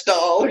Cabbage Patch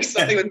doll or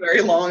something with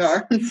very long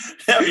arms.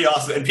 That'd be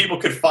awesome. And people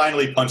could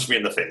finally punch me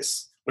in the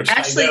face. Which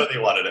actually, I know they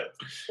wanted it.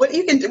 What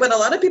you can do, what a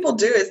lot of people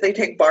do is they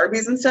take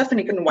Barbies and stuff and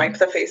you can wipe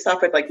the face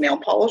off with like nail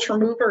polish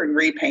remover and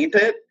repaint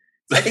it.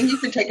 I think you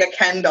could take a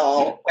Ken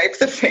doll, wipe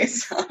the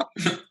face off,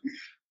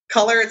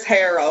 color its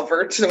hair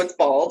over so it's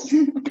bald.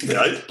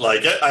 Yeah, I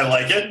like it. I'm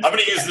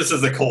going to use this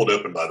as a cold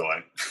open, by the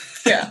way.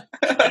 Yeah.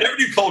 I never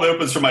do cold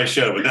opens for my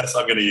show, but that's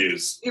what I'm going to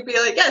use. You'd be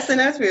like, yes,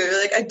 and ask me.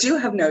 You're like, I do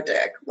have no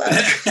dick.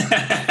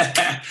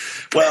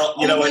 Well,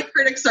 you know what? My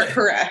critics are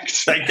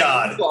correct. Thank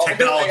God.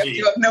 Technology.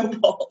 You have no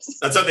balls.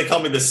 That's why they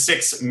call me the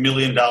 $6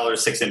 million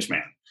 6-inch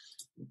man.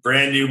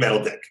 Brand new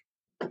metal dick.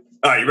 All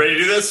right, you ready to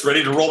do this?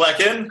 Ready to roll back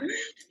in?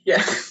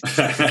 Yeah.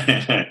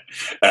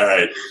 All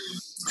right.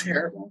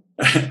 Terrible.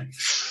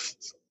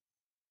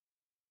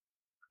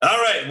 All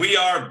right, we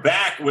are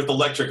back with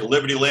Electric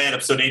Liberty Land,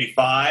 episode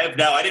 85.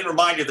 Now, I didn't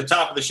remind you at the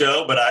top of the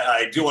show, but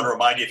I do want to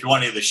remind you, if you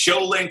want any of the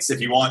show links, if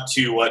you want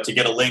to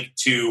get a link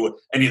to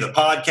any of the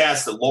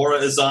podcasts that Laura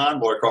is on,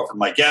 Laura Crawford,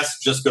 my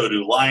guest, just go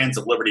to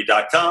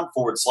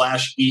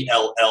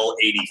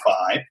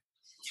lionsofliberty.com/ELL85.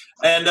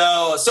 And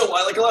so,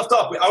 like I left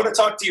off, I want to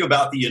talk to you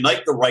about the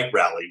Unite the Right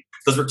rally,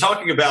 because we're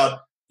talking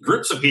about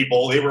groups of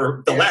people. They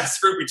were the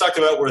last group we talked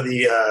about were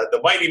the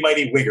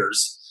mighty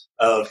Wiggers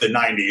of the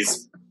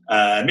 90s.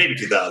 Maybe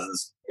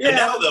 2000s. Yeah. And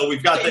now, though,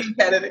 we've got Jamie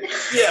Kennedy.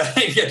 Yeah.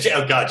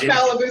 Oh, God. Jamie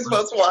Malibu's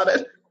Most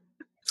Wanted.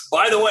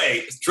 By the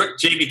way,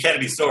 Jamie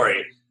Kennedy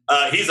story.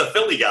 He's a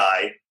Philly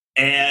guy,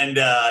 and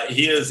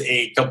he is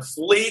a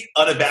complete,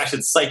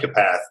 unabashed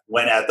psychopath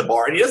when at the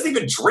bar. And he doesn't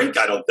even drink,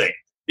 I don't think.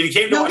 He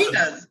came to watch he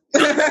does.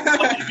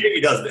 Maybe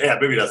he does. Yeah,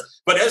 maybe he does.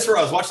 But as for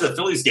I was watching the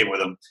Phillies game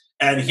with him,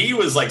 and he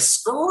was like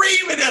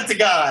screaming at the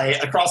guy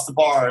across the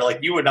bar, like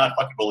you would not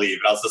fucking believe.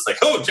 And I was just like,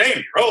 "Oh,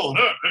 Jamie, roll."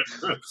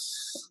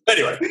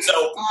 Anyway, so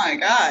oh my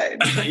God,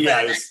 yeah,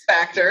 X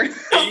Factor,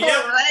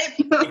 yeah, right?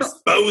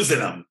 Exposing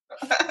him.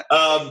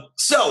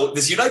 So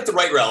this Unite the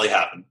Right rally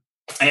happened.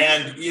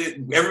 And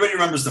everybody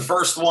remembers the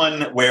first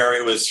one where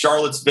it was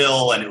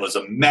Charlottesville and it was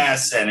a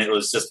mess and it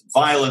was just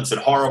violence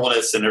and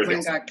horribleness and everything.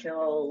 Everyone got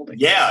killed.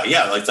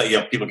 Yeah. Like,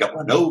 people got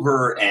run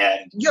over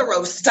and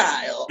Euro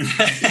style.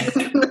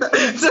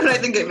 That's what I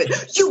think of it.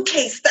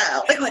 UK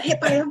style. They got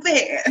hit by a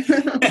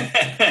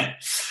van.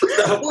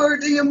 Or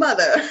to your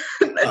mother.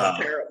 That's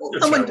terrible.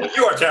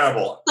 You are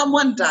terrible.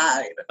 Someone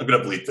died. I'm going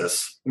to bleep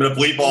this. I'm going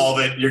to bleep all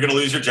of it. You're going to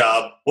lose your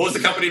job. What was the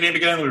company name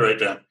again? Let me write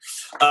it down.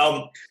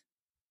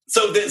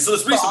 So this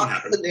recent one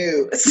happened. The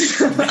news.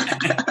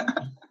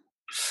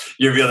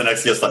 You'll be the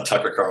next guest on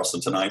Tucker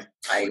Carlson tonight.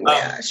 I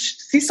wish.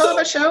 Does he still have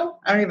a show?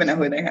 I don't even know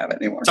who they have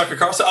anymore. Tucker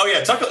Carlson? Oh,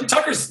 yeah.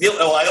 Tucker's...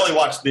 Well, I only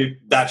watch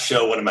that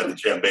show when I'm at the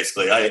gym,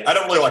 basically. I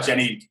don't really watch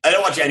any... I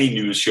don't watch any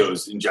news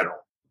shows in general.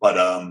 But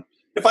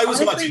if I was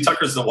watching,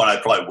 Tucker's the one I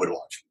probably would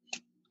watch.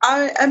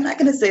 I'm not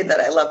going to say that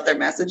I love their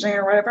messaging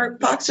or whatever.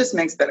 Fox just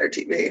makes better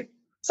TV.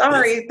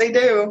 Sorry, they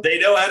do. They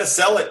know how to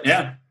sell it,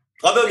 yeah.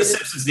 Although The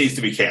Simpsons needs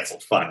to be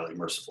canceled, finally,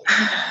 mercifully.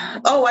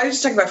 Oh, I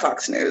just talk about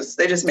Fox News.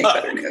 They just make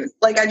better news.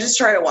 Like, I just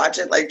try to watch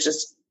it, like,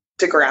 just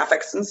to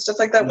graphics and stuff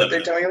like that, what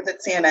they're doing with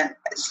it. CNN,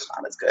 it's just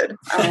not as good.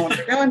 I don't know what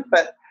they're doing,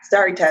 but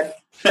sorry, Ted.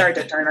 Sorry,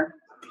 Ted Turner.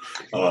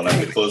 Oh, I'm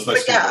going to close my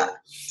screen. Yeah.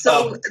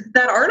 So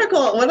that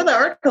article, one of the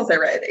articles I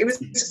read, it was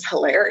just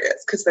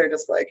hilarious because they're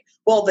just like,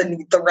 well,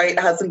 the right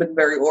hasn't been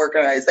very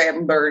organized. They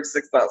haven't been very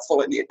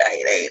successful in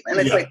uniting. And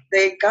it's like,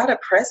 they got a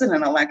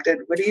president elected.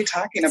 What are you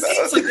talking about?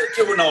 It's like they're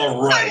doing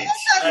all right.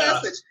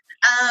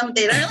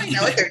 They don't really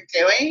know what they're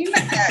doing.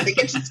 They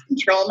can just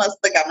control most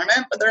of the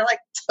government, but they're like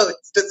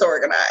totes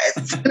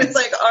disorganized. And it's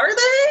like, are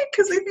they?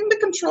 Because they seem to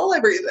control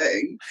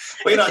everything.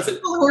 Well,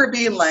 people who are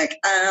being like,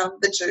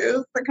 the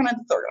Jews, they're kind of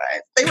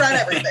disorganized. They run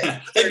everything.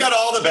 They've got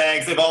all the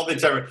banks. They've all the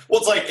terror. Well,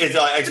 it's like,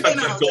 I expect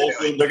Jeff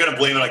Goldblum, they're going to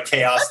blame it on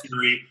chaos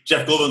theory.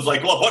 Jeff Goldblum's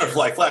like, well,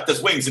 butterfly flapped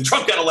his wings and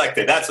Trump got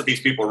elected. That's what these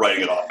people are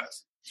writing it off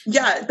as.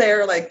 Yeah,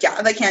 they're like,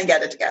 they can't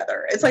get it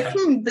together. It's like,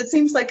 that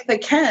seems like they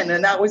can,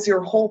 and that was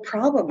your whole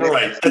problem.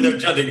 Right, and they're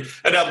judging.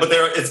 But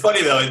it's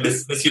funny though.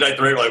 This Unite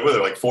the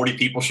Right, like 40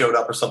 people showed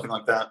up or something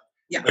like that.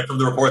 Yeah, from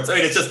the reports. I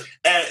mean, it's just,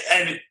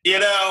 and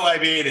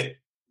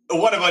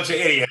what a bunch of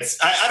idiots.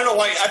 I don't know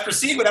why. After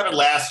seeing what happened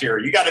last year,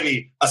 you got to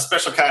be a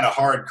special kind of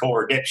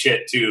hardcore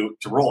dipshit to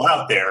roll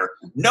out there,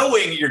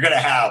 knowing you're going to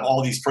have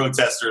all these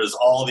protesters,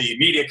 all the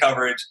media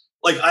coverage.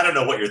 Like, I don't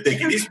know what you're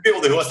thinking. These are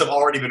people who must have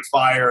already been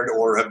fired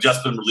or have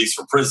just been released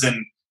from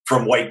prison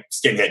from white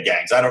skinhead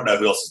gangs. I don't know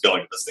who else is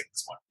going to this thing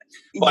this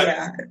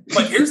morning.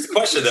 But here's the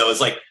question, though,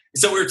 is like,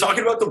 so we were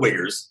talking about the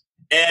Wiggers,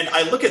 and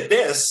I look at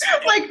this.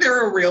 Like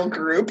they're a real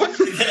group. They're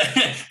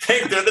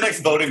the next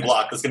voting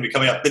block that's going to be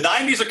coming up. The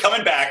 90s are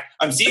coming back.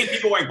 I'm seeing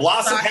people wearing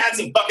blossom hats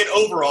and bucket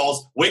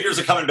overalls. Wiggers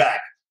are coming back.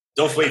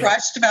 Don't wait.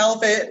 Crushed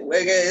velvet,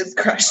 Wiggers,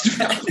 crushed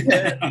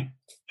velvet.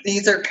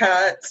 These are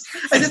cuts.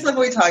 I just love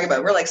what we talk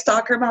about. We're like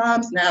stalker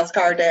moms,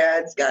 NASCAR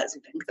dads, guys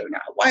who think they're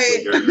not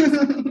white.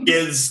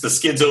 The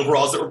skids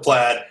overalls that were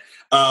plaid.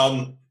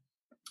 I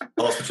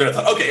lost my train of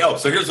thought. Okay,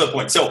 so here's the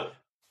point. So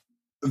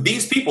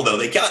these people, though,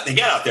 they got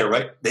out there,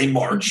 right? They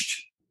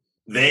marched.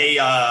 They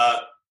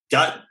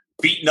got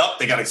beaten up.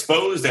 They got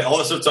exposed. All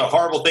the sorts of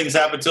horrible things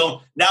happened to them.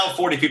 Now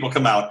 40 people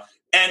come out.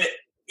 And,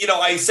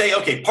 I say,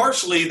 okay,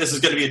 partially this is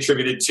going to be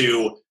attributed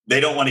to they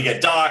don't want to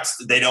get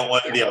doxxed. They don't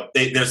want,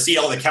 they see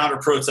all the counter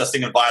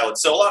protesting and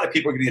violence. So a lot of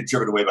people are going to get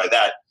driven away by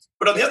that.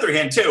 But on the other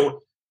hand,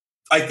 too,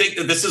 I think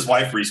that this is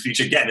why free speech,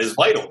 again, is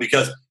vital.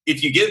 Because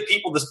if you give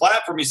people this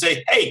platform, you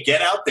say, hey,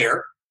 get out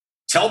there,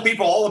 tell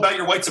people all about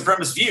your white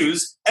supremacist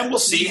views, and we'll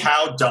see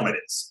how dumb it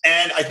is.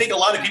 And I think a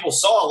lot of people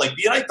saw, like,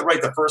 the Unite the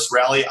Right, the first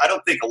rally, I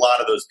don't think a lot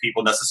of those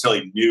people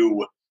necessarily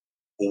knew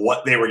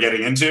what they were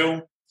getting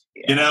into.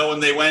 When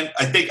they went,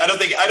 I don't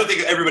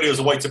think everybody was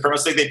a white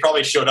supremacist. I think they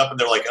probably showed up and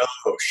they're like,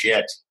 oh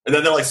shit. And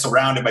then they're like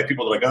surrounded by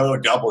people that are like, oh,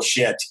 double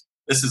shit.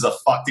 This is a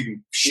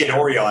fucking shit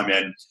Oreo I'm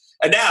in.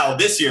 And now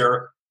this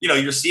year,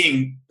 you're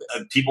seeing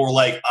people were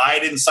like, I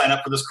didn't sign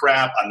up for this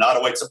crap. I'm not a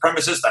white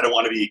supremacist. I don't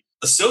want to be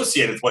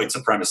associated with white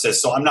supremacists.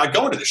 So I'm not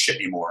going to this shit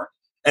anymore.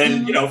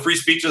 And, free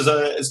speech is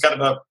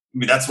kind of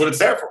that's what it's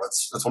there for.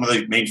 That's one of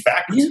the main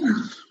factors.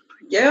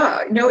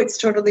 Yeah, no, it's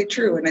totally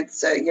true. And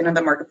it's,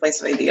 the marketplace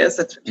of ideas.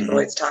 That's what people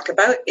always talk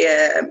about.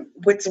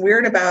 What's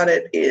weird about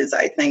it is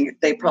I think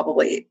the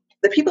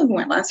people who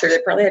went last year, they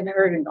probably had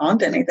never even gone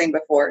to anything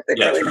before. They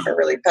probably never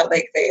really felt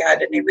like they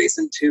had any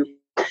reason to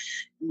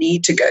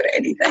need to go to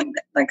anything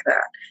like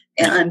that.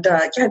 And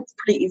it's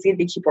pretty easy to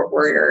be a keyboard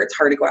warrior. It's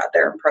hard to go out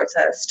there and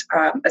protest.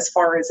 As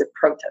far as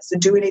to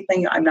do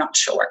anything, I'm not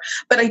sure.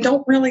 But I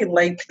don't really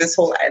like this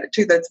whole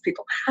attitude that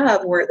people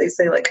have where they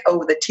say like,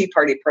 oh, the Tea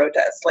Party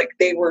protests. Like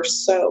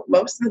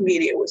most of the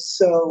media was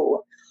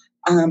so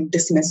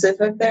dismissive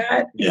of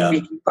that, and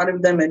making fun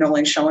of them and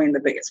only showing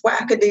the biggest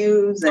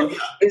wackadoos and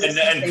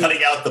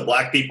cutting out the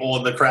black people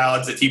in the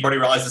crowds at Tea Party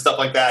rallies and stuff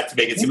like that to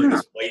make it seem like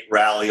this white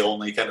rally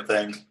only kind of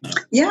thing.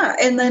 Yeah,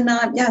 and then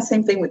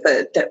same thing with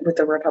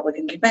the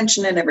Republican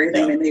convention and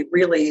everything, and they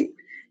really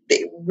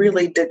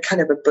did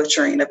kind of a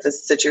butchering of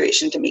this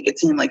situation to make it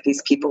seem like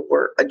these people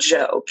were a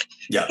joke.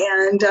 Yeah,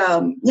 and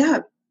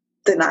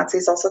the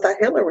Nazis also thought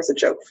Hitler was a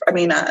joke.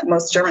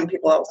 Most German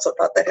people also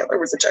thought that Hitler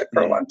was a joke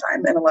for a long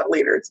time, and a lot of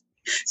leaders.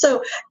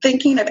 So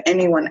thinking of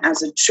anyone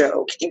as a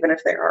joke, even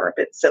if they are a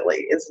bit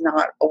silly, is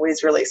not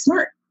always really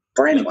smart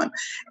for anyone.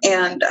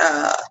 And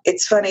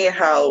it's funny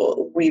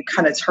how we've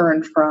kind of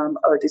turned from,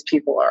 oh, these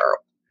people are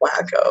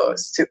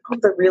wackos to, oh,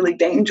 they're really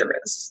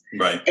dangerous.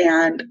 Right.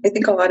 And I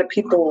think a lot of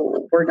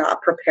people were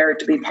not prepared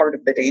to be part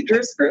of the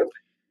dangerous group.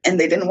 And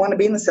they didn't want to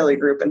be in the silly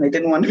group, and they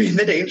didn't want to be in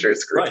the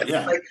dangerous group. Right,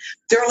 yeah. Like,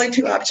 their only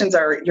two options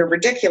are you're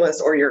ridiculous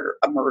or you're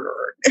a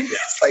murderer.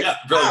 It's like,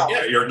 wow.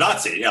 You're a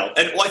Nazi.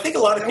 And I think a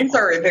lot of those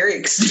are very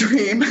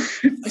extreme.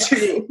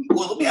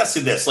 Well, let me ask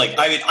you this: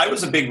 I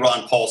was a big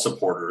Ron Paul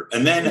supporter,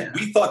 and then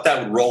we thought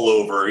that would roll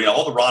over.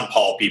 All the Ron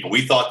Paul people,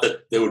 we thought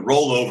that they would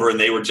roll over, and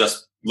they were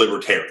just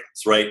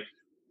libertarians, right?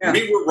 Yeah.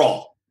 We were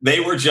wrong. They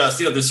were just,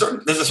 there's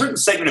a certain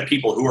segment of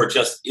people who are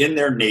just in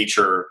their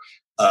nature.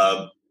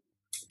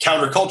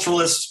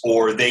 Counterculturalists,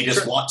 or they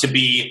just want to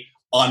be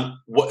on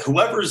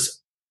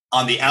whoever's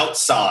on the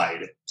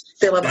outside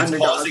that's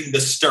causing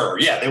the stir.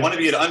 Yeah, they want to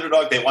be an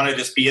underdog. They want to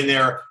just be in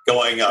there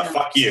going,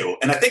 fuck you.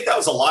 And I think that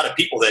was a lot of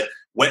people that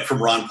went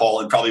from Ron Paul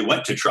and probably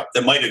went to Trump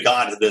that might have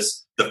gone to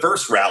the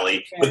first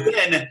rally. Yeah. But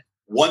then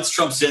once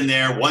Trump's in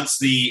there, once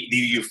the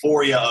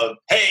euphoria of,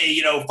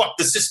 hey, fuck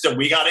the system,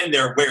 we got in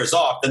there, wears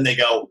off, then they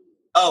go,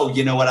 oh,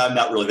 you know what? I'm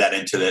not really that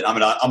into it.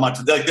 I'm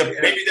onto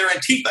maybe they're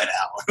Antifa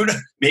now.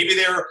 Maybe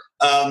they're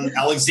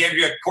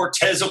Alexandria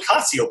Cortez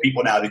Ocasio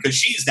people now because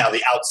she's now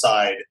the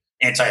outside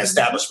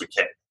anti-establishment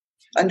kid.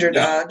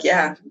 Underdog,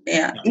 yeah.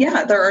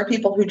 There are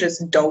people who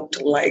just don't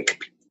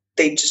like.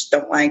 They just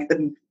don't like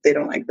them. They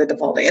don't like the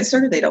default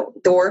answer. They don't.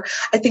 Or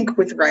I think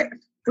with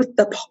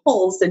the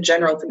polls in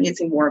general, to me, it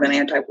seemed more of an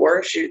anti-war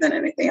issue than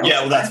anything else.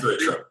 Yeah, well, that's very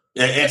true.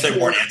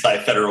 Anti-war and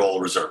anti-Federal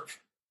Reserve.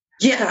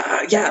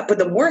 Yeah. But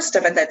the worst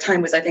stuff at that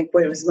time was, I think,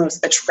 what was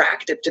most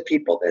attractive to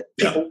people, that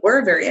people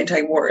were very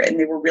anti-war, and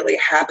they were really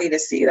happy to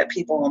see that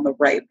people on the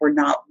right were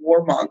not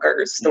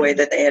warmongers the way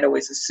that they had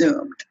always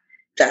assumed,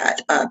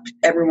 that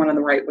everyone on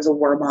the right was a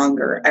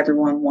warmonger.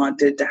 Everyone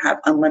wanted to have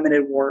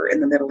unlimited war in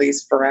the Middle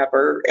East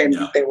forever, and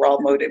they were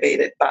all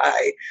motivated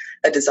by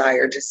a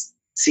desire to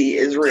see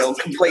Israel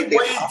completely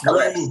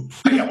apocalypse.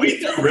 Wade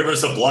through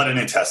rivers of blood and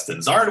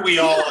intestines. Aren't we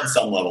all on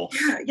some level?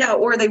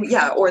 Or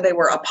they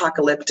were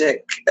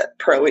apocalyptic,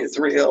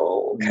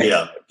 pro-Israel,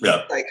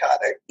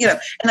 psychotic. And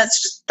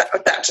that's just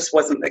that just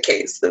wasn't the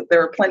case.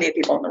 There are plenty of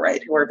people on the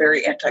right who are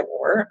very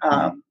anti-war.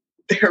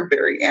 They're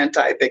very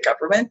anti-big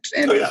government,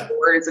 and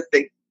war is a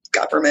big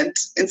government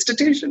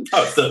institution.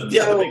 The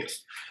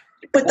biggest.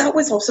 But that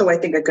was also, I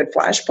think, a good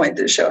flashpoint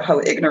to show how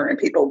ignorant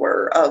people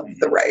were of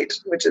the right,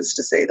 which is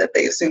to say that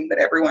they assume that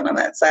everyone on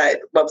that side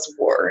loves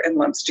war and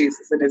loves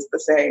Jesus and is the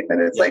same.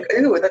 And it's like,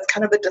 ooh, that's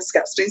kind of a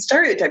disgusting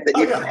stereotype that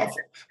you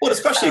Well,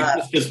 especially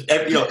because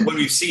when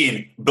we've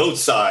seen both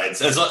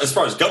sides, as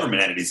far as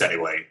government entities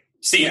anyway,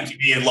 seem to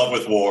be in love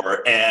with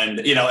war,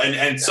 and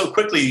so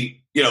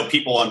quickly,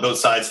 people on both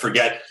sides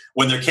forget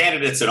when they're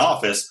candidates in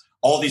office.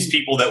 All these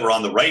people that were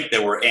on the right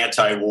that were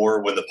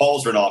anti-war when the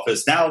Pauls were in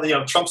office, now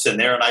Trump's in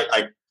there, and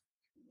I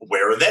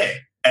where are they?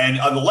 And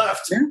on the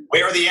left,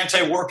 where are the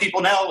anti-war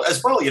people now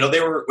as well? They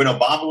were when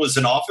Obama was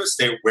in office.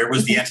 Where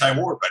was the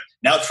anti-war? But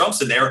now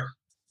Trump's in there.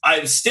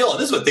 This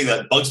is one thing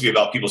that bugs me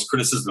about people's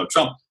criticism of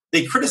Trump.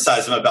 They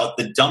criticize him about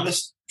the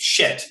dumbest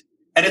shit,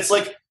 and it's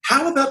like,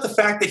 how about the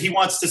fact that he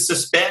wants to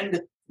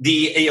suspend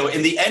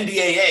in the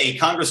NDAA,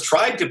 Congress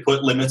tried to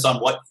put limits on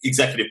what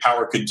executive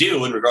power could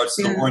do in regards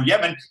to the war in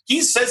Yemen.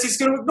 He says he's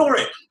going to ignore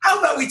it. How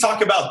about we talk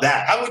about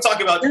that? How about we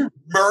talk about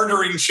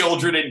murdering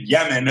children in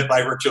Yemen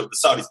by virtue of the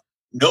Saudis?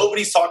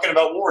 Nobody's talking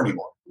about war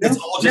anymore. It's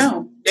all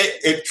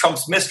just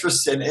Trump's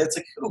mistress, and it's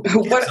like,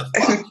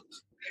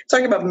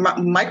 talking about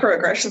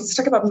microaggressions.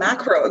 Talk about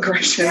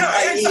macroaggressions.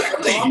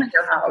 A bomb in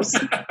your house.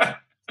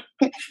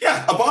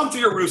 A bomb through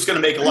your roof is going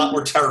to make a lot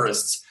more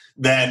terrorists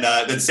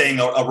than saying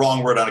a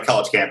wrong word on a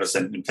college campus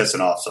and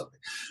pissing off somebody.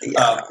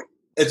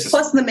 It's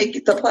just,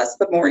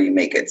 the more you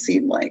make it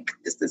seem like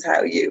this is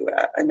how you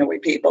annoy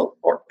people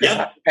or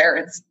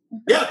parents.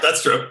 Yeah,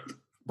 that's true.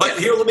 But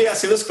here, let me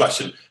ask you this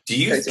question: do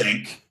you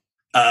think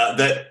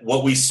that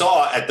what we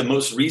saw at the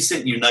most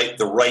recent Unite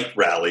the Right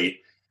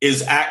rally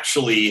is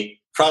actually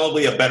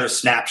probably a better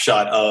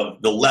snapshot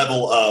of the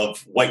level of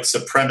white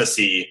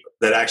supremacy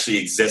that actually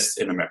exists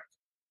in America?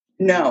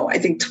 No, I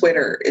think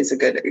Twitter is a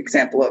good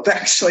example of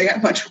actually how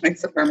much white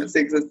supremacy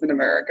exists in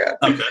America.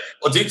 Okay.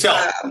 Well, do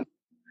tell.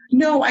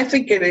 No, I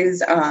think it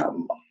is.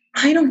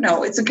 I don't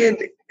know. To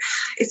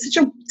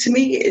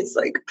me, it's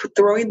like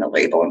throwing the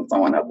label on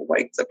someone of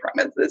white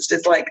supremacist. It's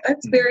just like,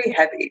 that's very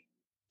heavy.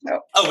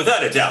 No. Oh,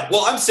 without a doubt.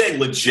 Well, I'm saying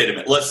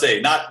legitimate. Let's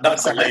say not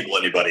to label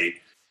anybody.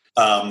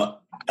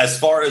 As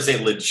far as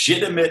a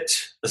legitimate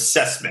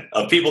assessment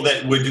of people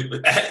that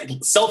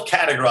would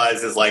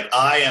self-categorize as like,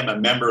 I am a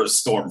member of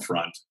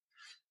Stormfront.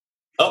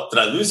 Oh, did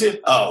I lose you?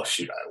 Oh,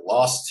 shoot. I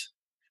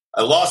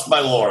lost my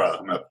Laura.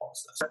 I'm going to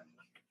pause this.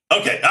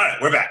 Okay. All right.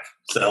 We're back.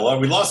 So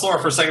we lost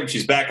Laura for a second.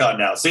 She's back on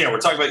now. So we're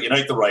talking about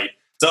Unite the Right.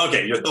 So,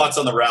 okay. Your thoughts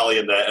on the rally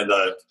and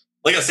the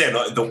like I said,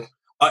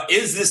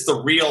 is this the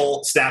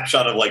real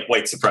snapshot of like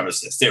white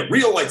supremacists? They're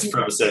real white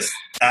supremacists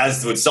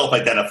as would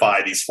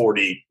self-identify these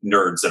 40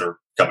 nerds that are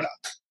coming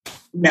up.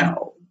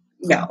 No.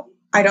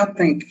 I don't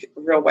think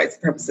real white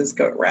supremacists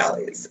go to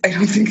rallies. I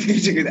don't think they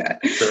do that.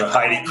 They're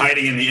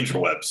hiding in the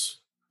interwebs.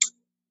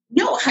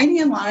 No, hiding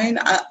in line,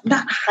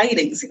 not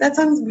hiding. See, that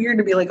sounds weird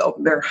to be like, oh,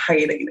 they're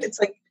hiding. It's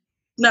like,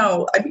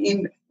 no, I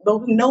mean,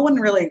 no one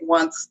really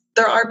wants,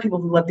 there are people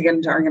who love to get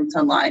into arguments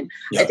online.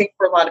 Yeah. I think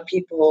for a lot of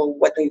people,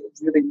 what they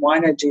really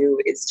want to do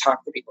is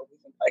talk to people who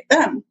think like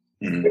them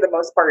for the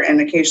most part, and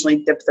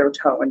occasionally dip their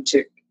toe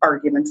into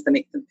arguments that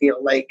make them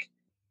feel like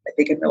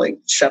they can really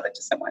shove it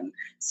to someone.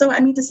 So, I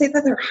mean, to say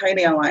that they're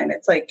hiding online,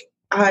 it's like,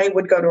 I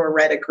would go to a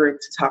Reddit group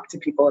to talk to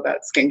people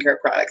about skincare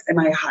products. Am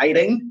I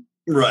hiding?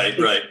 Right.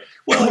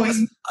 Well,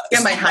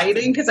 am I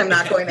hiding because I'm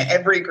not going to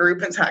every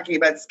group and talking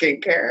about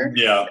skincare?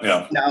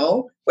 Yeah.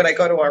 No. Would I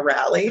go to a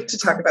rally to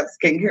talk about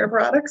skincare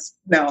products?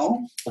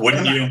 No.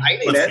 Wouldn't you?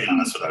 Let's be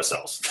honest with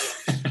ourselves.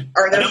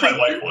 Are there my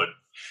wife would.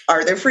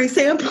 Are there free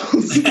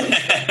samples?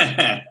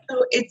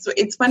 So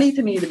it's funny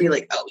to me to be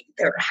like, oh,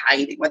 they're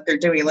hiding what they're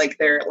doing. Like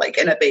they're like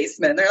in a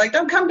basement. They're like,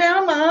 don't come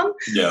down, Mom.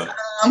 Yeah.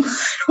 I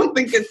don't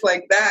think it's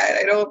like that.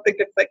 I don't think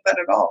it's like that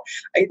at all.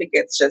 I think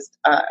it's just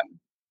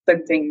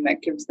something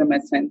that gives them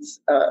a sense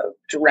of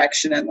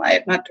direction in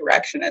life. Not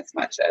direction as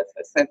much as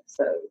a sense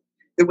of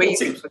the way you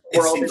think the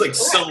world is. It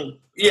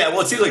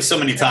seems like so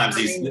many times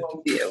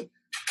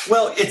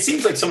Well, it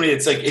seems like somebody.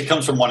 It's like it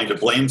comes from wanting to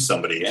blame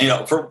somebody.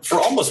 And, for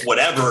almost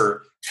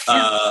whatever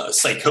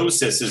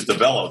psychosis is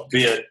developed,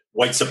 be it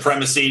white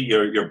supremacy,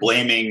 you're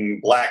blaming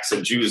blacks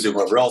and Jews and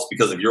whatever else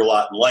because of your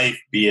lot in life,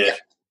 be it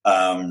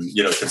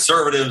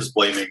conservatives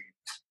blaming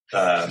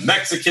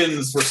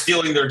Mexicans for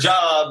stealing their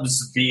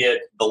jobs, be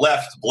it the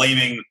left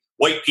blaming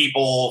white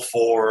people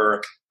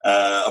for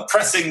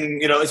oppressing,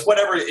 it's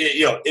whatever,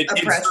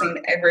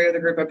 oppressing every other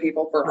group of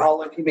people for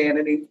all of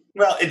humanity.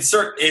 Well,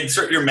 insert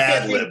your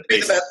Mad Lib. The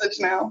message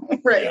now,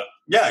 right?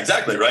 Yeah,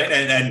 exactly, right.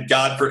 And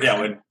God for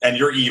and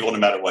you're evil no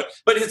matter what.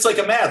 But it's like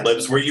a Mad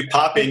Libs where you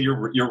pop in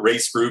your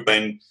race group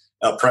and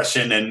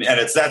oppression, and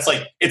it's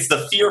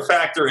the fear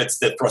factor, it's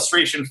the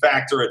frustration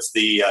factor, it's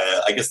the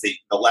I guess the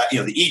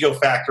ego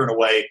factor in a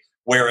way,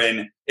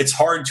 wherein it's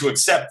hard to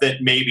accept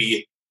that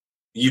maybe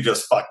you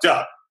just fucked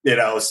up.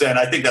 So, and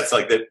I think that's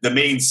like the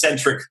main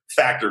centric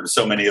factor to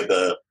so many of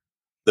the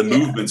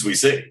movements we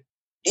see.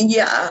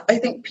 Yeah, I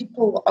think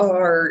people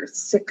are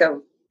sick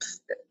of,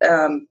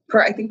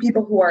 I think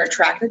people who are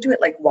attracted to it,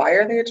 like, why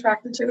are they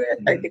attracted to it?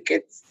 Mm-hmm. I think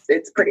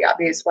it's pretty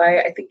obvious why.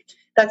 I think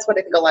that's what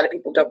I think a lot of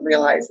people don't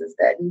realize is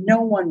that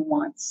no one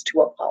wants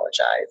to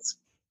apologize.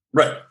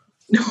 Right.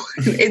 No,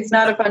 it's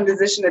not a fun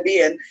position to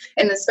be in.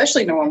 And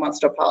especially no one wants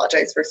to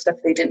apologize for stuff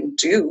they didn't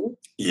do.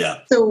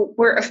 Yeah. So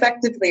we're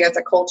effectively, as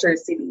a culture,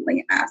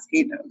 seemingly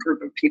asking a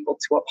group of people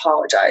to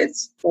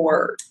apologize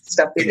for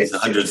stuff they didn't do.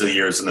 Hundreds of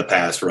years in the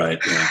past, right?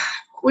 Yeah.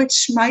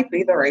 Which might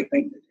be the right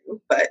thing to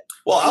do, but...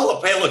 Well,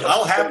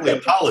 I'll happily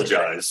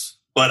apologize,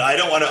 but I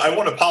don't want to... I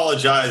won't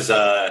apologize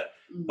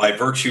by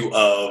virtue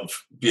of,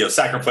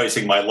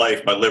 sacrificing my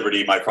life, my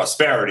liberty, my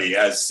prosperity,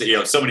 as,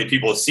 so many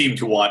people seem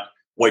to want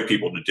white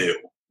people to do.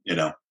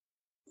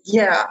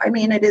 Yeah, I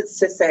mean, it is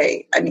to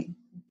say,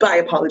 by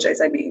apologize,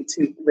 I mean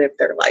to live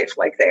their life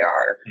like they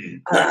are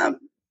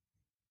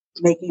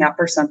making up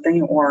for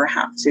something or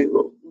have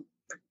to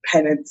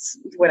penance,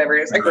 whatever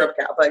it is. I grew up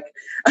Catholic.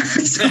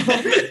 So,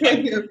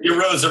 your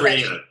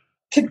rosary.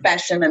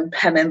 Confession and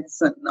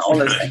penance and all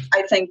those things.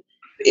 I think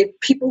if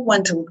people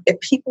want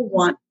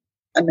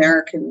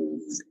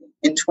Americans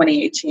in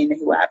 2018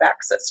 who have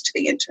access to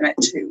the internet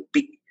to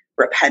be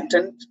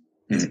repentant,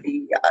 to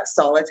be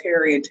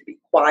solitary and to be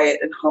quiet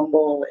and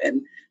humble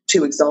and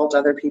to exalt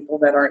other people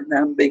that aren't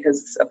them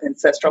because of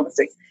ancestral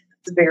mistakes.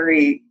 It's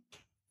I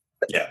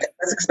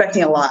was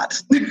expecting a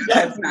lot.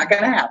 That's not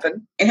going to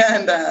happen.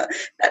 And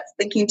that's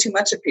thinking too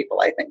much of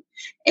people, I think.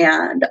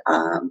 And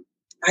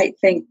I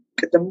think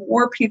the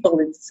more people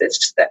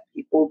insist that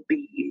people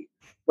be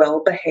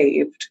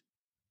well-behaved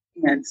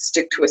and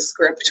stick to a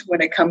script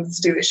when it comes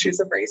to issues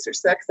of race or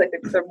sex, I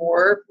think the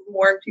more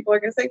people are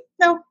going to say,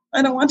 no,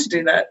 I don't want to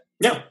do that.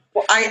 Yeah.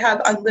 Well, I have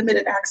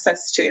unlimited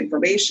access to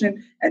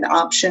information and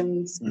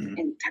options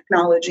and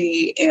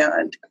technology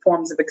and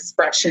forms of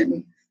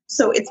expression.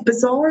 So it's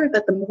bizarre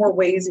that the more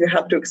ways you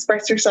have to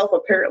express yourself,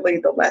 apparently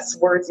the less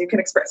words you can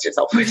express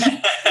yourself with,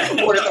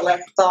 or the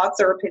less thoughts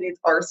or opinions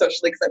are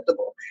socially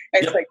acceptable.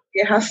 And it's like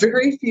you have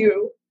very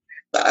few,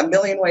 a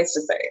million ways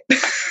to say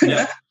it.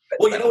 Yeah.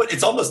 Well, you know what?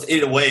 It's almost,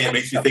 in a way, it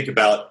makes me think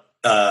about,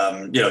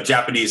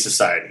 Japanese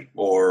society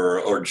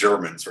or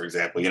Germans, for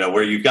example,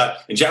 where you've got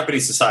in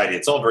Japanese society,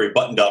 it's all very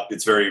buttoned up.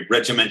 It's very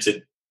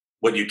regimented,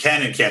 what you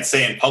can and can't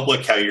say in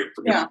public, how your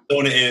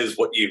persona is,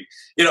 what and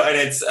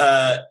it's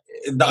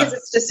because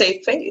it's to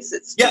save face.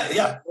 It's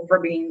over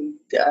being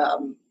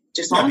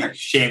dishonored.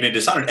 Shamed and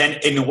dishonored.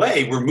 And in a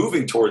way, we're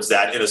moving towards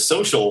that in a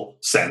social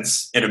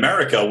sense in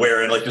America,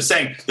 where, like you're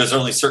saying, there's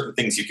only certain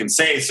things you can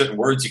say, certain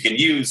words you can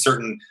use,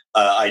 certain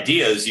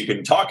ideas you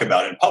can talk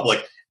about in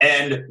public.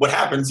 And what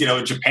happens,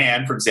 in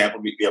Japan, for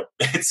example,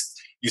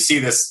 you see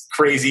this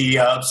crazy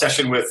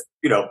obsession with,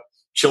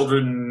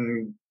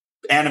 children,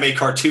 anime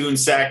cartoon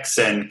sex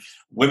and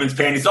women's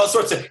panties, all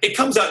sorts of, it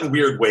comes out in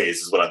weird ways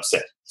is what I'm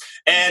saying.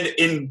 And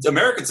in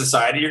American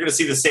society, you're going to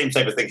see the same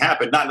type of thing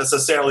happen, not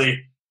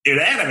necessarily in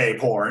anime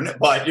porn,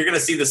 but you're going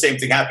to see the same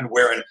thing happen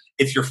wherein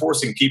if you're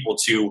forcing people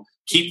to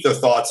keep their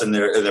thoughts and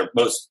their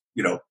most,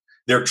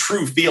 their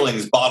true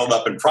feelings bottled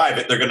up in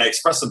private, they're going to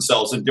express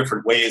themselves in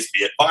different ways,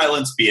 be it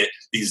violence, be it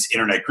these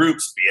internet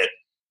groups, be it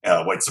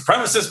white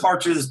supremacist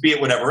marches, be it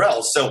whatever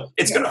else. So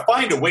it's going to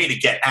find a way to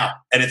get out.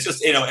 And it's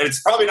just, and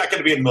it's probably not going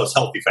to be in the most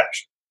healthy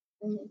fashion.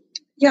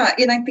 Yeah.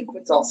 And I think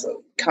what's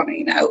also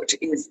coming out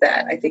is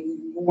that I think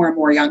more and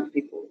more young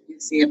people, you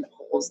see in the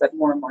polls that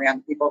more and more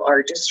young people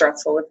are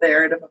distrustful of the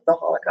narrative of the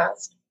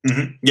Holocaust.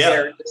 Mm-hmm. Yeah.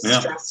 They're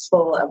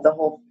distrustful of the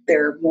whole,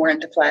 they're more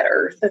into flat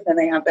earth than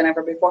they have been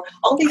ever before.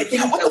 All these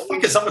things. What the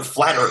fuck is up with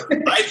flat earth?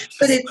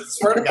 But it's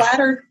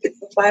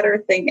the flat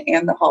earth thing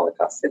and the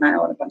Holocaust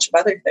denial and a bunch of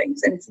other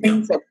things. And it's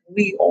things that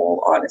we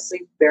all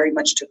honestly very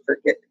much took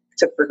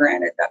for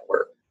granted that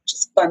were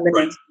just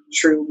fundamentally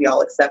true. We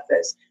all accept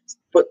this.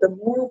 But the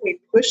more we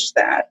push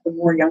that, the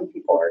more young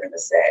people are going to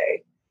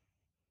say,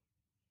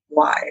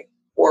 why?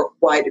 Or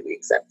why do we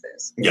accept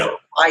this? Yeah. Or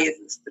why is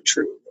this the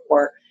truth?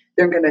 Or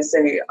they're going to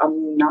say,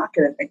 I'm not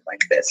going to think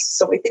like this.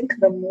 So I think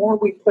the more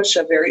we push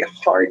a very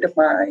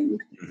hard-to-find,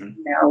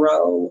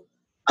 narrow,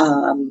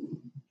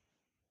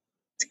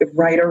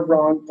 right or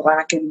wrong,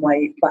 black and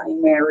white,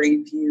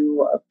 binary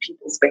view of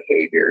people's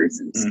behaviors,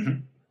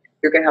 and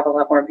you're going to have a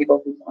lot more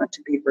people who want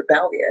to be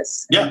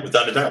rebellious. Yeah,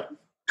 without a doubt.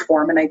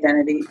 Form an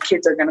identity.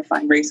 Kids are going to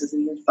find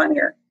racism even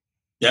funnier.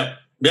 Yeah,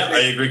 I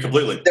agree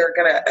completely. They're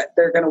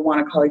gonna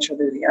want to call each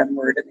other the N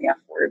word and the F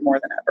word more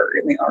than ever,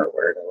 and the R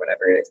word or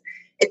whatever it is.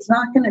 It's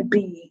not going to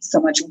be so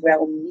much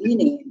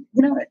well-meaning.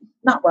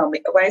 Not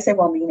well-meaning. When I say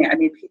well-meaning, I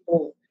mean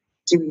people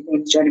do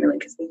things genuinely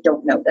because they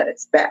don't know that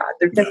it's bad.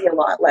 There's going to be a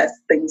lot less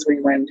things where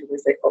you run into where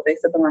they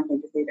said the wrong thing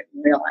because they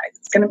didn't realize.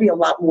 It's going to be a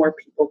lot more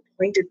people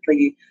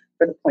pointedly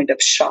for the point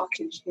of shock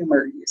and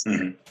humor using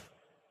it.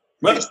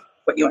 Well,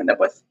 what you end up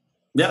with.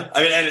 Yeah,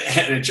 I mean, and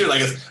it's true.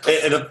 Like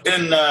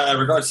in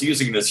regards to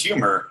using it as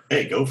humor,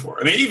 hey, go for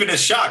it. I mean, even as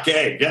shock,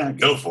 hey, yeah,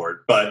 go for it.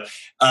 But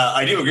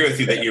I do agree with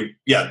you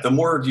that the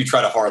more you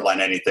try to hardline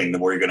anything, the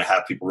more you're going to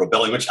have people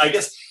rebelling. Which I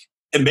guess,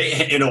 in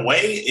a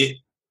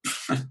way,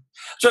 I'm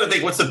trying to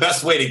think what's the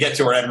best way to get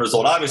to our end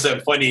result. Obviously,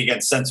 I'm fighting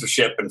against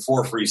censorship and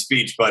for free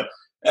speech, but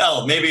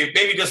maybe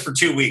just for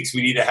 2 weeks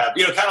we need to have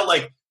kind of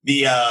like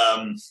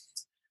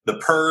the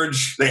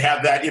Purge, they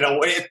have that,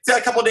 it's a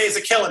couple of days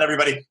of killing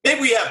everybody. Maybe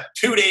we have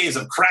 2 days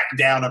of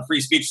crackdown on free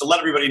speech to let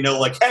everybody know,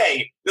 like,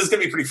 hey, this is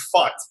going to be pretty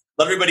fucked.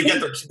 Let everybody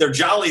get their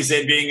jollies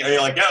in, being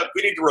like,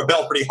 we need to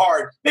rebel pretty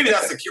hard. Maybe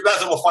that's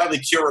what will finally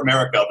cure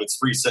America of its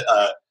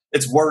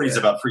worries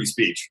about free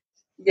speech.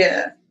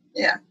 Yeah.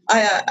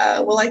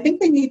 I think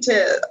they need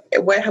to.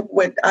 What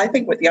I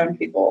think with young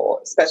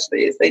people,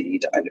 especially, is they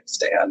need to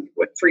understand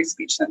what free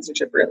speech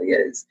censorship really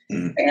is,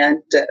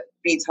 and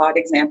be taught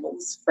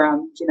examples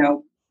from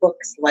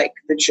books like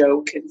The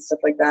Joke and stuff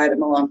like that, and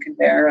Malone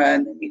Canberra,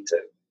 and they need to,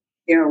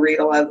 read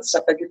a lot of the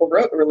stuff that people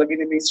wrote who were living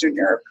in Eastern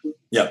Europe.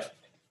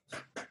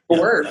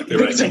 Were they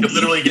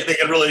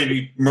could really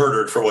be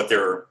murdered for what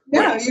they're.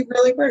 Yeah, you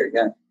really were.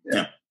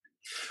 Yeah.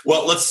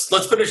 Well, let's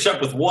finish up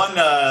with one.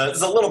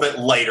 It's a little bit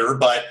lighter,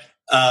 but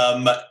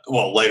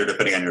later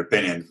depending on your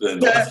opinion in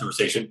the last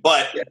conversation.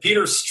 But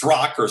Peter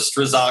Strzok or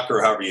Strizak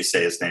or however you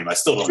say his name, I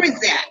still don't know.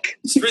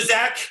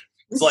 Strizak.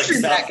 It's like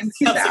sounds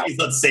like he's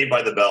not Saved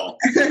by the Bell.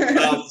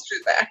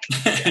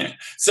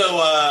 So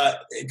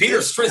Peter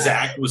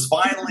Strizak was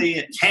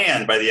finally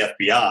canned by the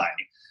FBI.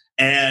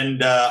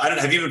 And I don't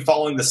know, have you been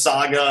following the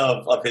saga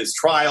of his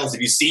trials? Did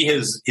you see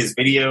his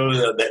video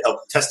of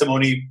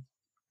testimony?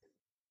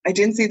 I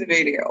didn't see the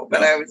video,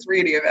 but I was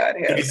reading about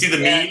him. Did you see the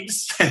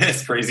memes?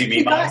 It's crazy meme.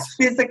 He got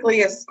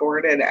physically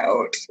escorted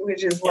out,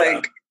 which is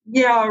really?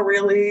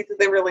 Do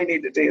they really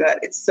need to do that?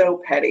 It's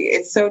so petty.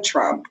 It's so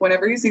Trump.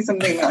 Whenever you see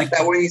something like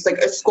that, where he's like,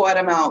 escort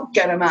him out,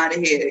 get him out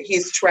of here.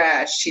 He's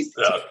trash. He's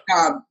got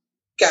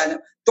him,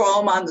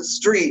 throw him on the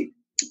street.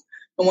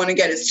 I want to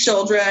get his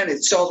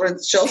children's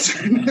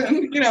children.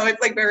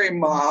 It's like very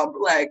mob,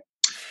 like,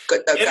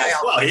 good the guy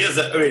out. Well, he is.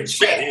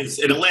 He's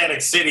an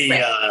Atlantic City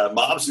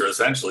mobster.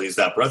 Essentially, he's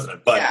not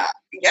president. But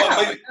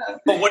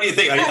but what do you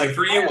think?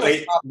 For you,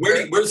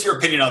 where's your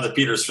opinion on the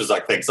Peter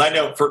Strzok thing? Because I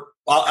know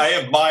I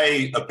have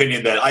my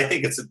opinion that I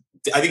think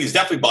he's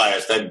definitely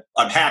biased, and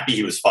I'm happy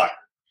he was fired.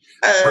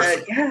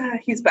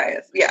 He's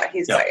biased. Yeah,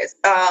 he's biased.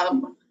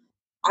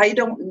 I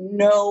don't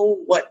know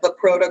what the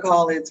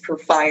protocol is for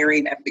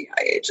firing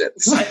FBI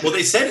agents. Well,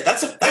 they said that's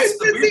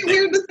the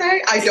weird to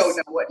say. I don't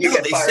know what you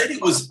get fired.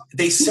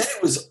 They said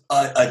it was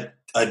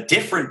a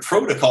different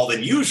protocol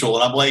than usual,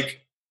 and I'm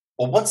like,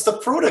 well, what's the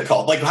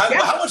protocol? Like,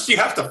 how much do you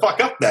have to fuck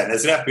up then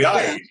as an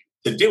FBI agent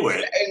to do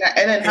it?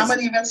 And then how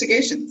many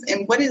investigations?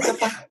 And what is the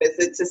fuck up? Is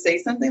it to say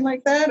something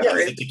like that, or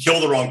is it to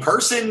kill the wrong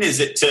person? Is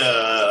it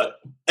to?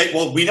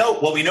 We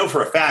know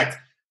for a fact.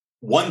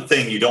 One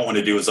thing you don't want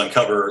to do is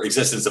uncover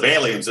existence of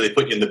aliens, so they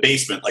put you in the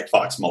basement like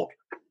Fox Mulder.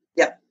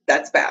 Yeah,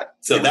 that's bad.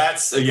 So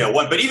that's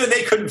one. But even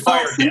they couldn't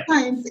fire him.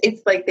 Sometimes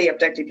it's like they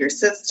abducted your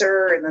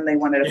sister, and then they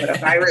wanted to put a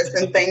virus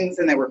in things,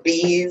 and there were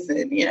bees,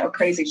 and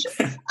crazy shit.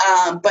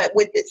 But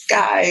with this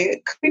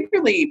guy,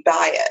 clearly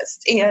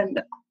biased,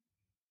 and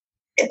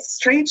it's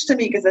strange to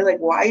me because they're like,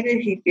 why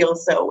did he feel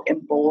so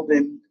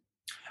emboldened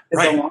to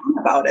go on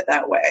about it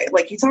that way?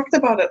 Like he talked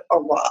about it a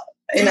lot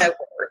in at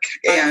work,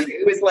 and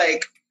it was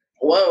like.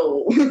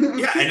 Whoa.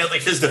 Yeah, I know,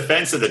 like his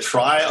defense of the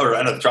trial, or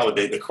I know the trial,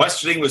 the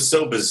questioning was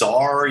so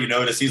bizarre. You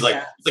notice he's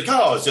like,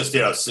 it's just,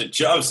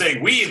 I was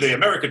saying we, the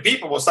American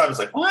people, most times. It's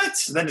like, what?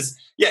 And then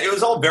it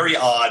was all very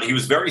odd. He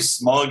was very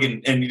smug,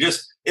 and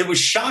it was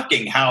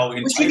shocking how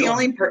entitled. Was he the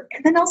only person?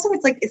 And then also,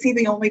 it's like, is he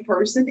the only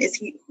person?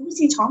 Who's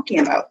he talking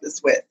about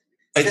this with?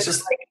 It's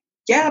just like,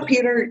 yeah,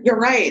 Peter, you're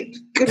right.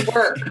 Good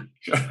work.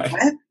 Right.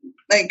 What?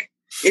 Like,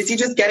 is he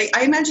just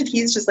I imagine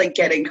he's just like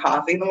getting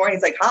coffee in the morning.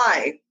 He's like,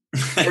 hi.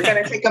 We're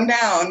going to take him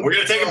down. We're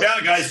going to take him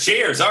down, guys.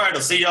 Cheers. All right,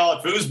 I'll see y'all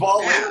at foosball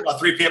later, about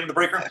 3 p.m. in the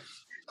break room.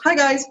 Hi,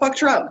 guys. Fuck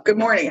Trump. Good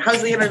morning.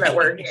 How's the internet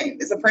working?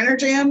 Is the printer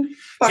jammed?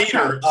 Fuck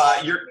Peter,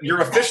 Trump.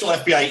 Your official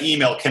FBI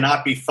email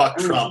cannot be fuck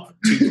Trump.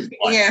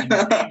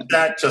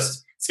 That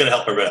just... It's going to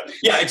help everybody.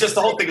 Yeah, it's just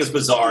the whole thing is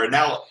bizarre.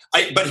 Now,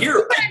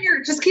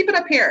 just keep it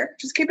up here.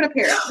 Just keep it up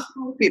here.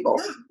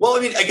 People. Well, I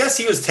mean, I guess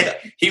he was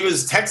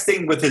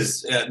texting with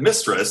his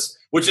mistress,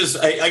 which is,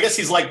 I guess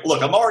he's like,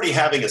 look, I'm already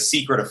having a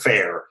secret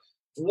affair.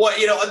 what,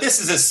 this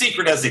is as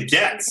secret as it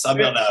gets. I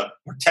mean, on a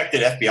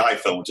protected FBI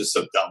phone, which is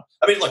so dumb.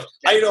 I mean, look,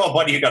 I know a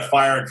buddy who got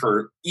fired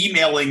for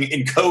emailing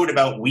in code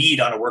about weed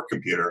on a work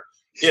computer.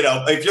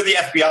 If you're the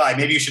FBI,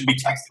 maybe you should be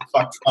texting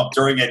fuck Trump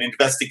during an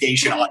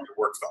investigation on your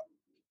work phone.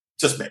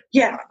 Just me.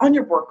 Yeah, on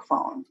your work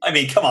phone. I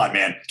mean, come on,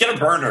 man. Get a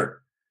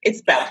burner.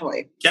 It's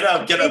baffling. Get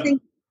a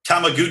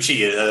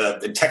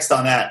Tamaguchi and text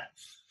on that.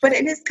 But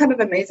it is kind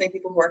of amazing,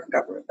 people who work in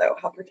government, though,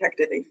 how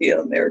protected they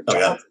feel in their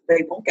jobs.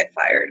 They won't get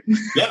fired.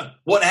 Yeah.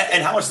 Well,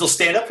 and how much they'll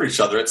stand up for each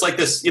other. It's like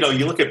this, you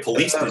look at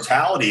police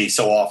brutality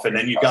so often,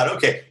 and you've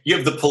got, you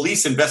have the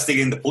police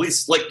investigating the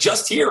police. Like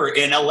just here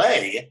in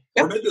L.A.,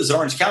 or maybe it was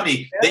Orange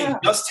County, they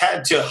just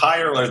had to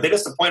hire, or they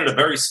just appointed a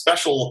very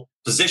special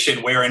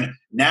position wherein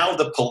now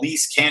the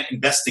police can't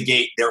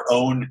investigate their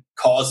own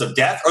cause of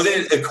death. Or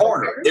a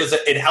coroner. There's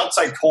an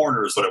outside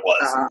coroner is what it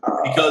was.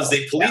 Because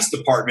the police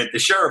department, the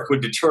sheriff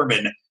would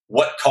determine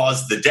what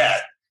caused the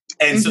death.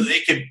 And so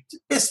they could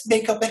just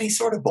make up any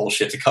sort of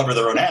bullshit to cover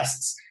their own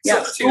asses.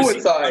 Yeah, so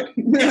suicide.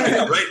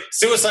 Yeah, right?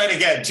 Suicide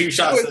again. 2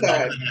 shots to the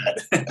head.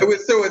 It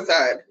was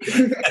suicide.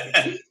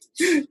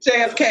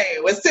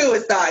 JFK was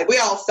suicide. We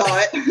all saw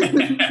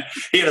it.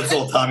 He had a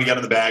little Tommy gun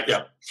in the back.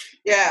 Yeah.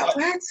 Yeah.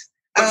 What?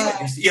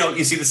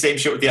 You see the same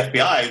shit with the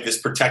FBI,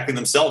 just protecting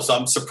themselves. So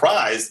I'm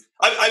surprised.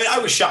 I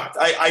was shocked.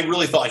 I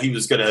really thought he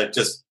was going to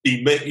just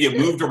be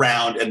moved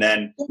around, and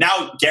then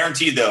now,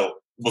 guaranteed though,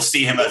 we'll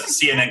see him as a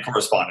CNN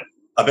correspondent.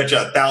 I bet you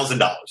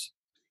 $1,000.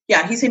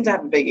 Yeah, he seems to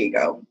have a big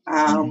ego.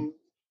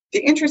 The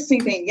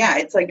interesting thing,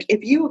 it's like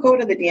if you go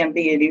to the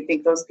DMV and you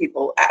think those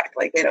people act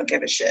like they don't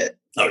give a shit.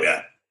 Oh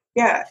yeah.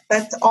 Yeah,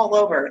 that's all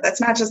over.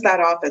 That's not just that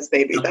office,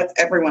 baby. That's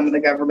everyone in the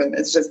government.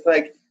 It's just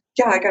like,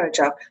 yeah, I got a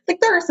job. Like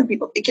there are some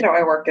people,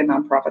 I work in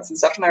nonprofits and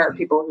stuff, and there are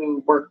people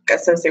who work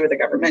associated with the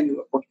government who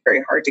have worked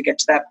very hard to get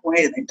to that point,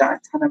 and they've done a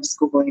ton of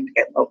schooling to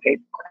get low-paid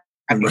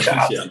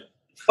jobs. Yeah.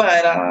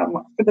 But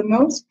for the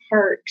most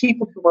part,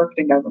 people who worked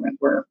in government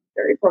were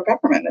very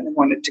pro-government, and they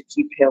wanted to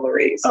keep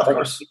Hillary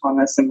keep on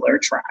a similar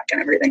track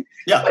and everything.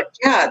 Yeah. But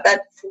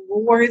that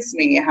floors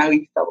me how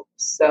he felt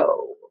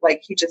so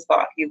like he just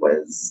thought he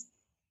was.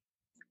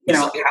 A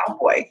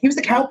cowboy. He was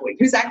a cowboy.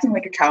 He was acting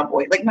like a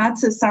cowboy. Like, not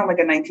to sound like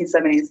a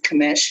 1970s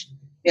commish,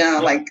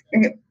 like,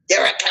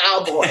 you're a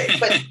cowboy.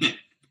 But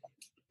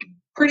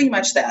pretty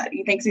much that.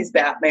 He thinks he's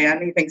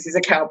Batman. He thinks he's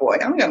a cowboy.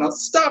 I'm going to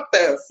stop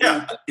this.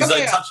 Yeah, he's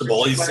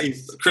untouchable.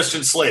 He's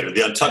Christian Slater,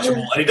 the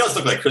untouchable. And he does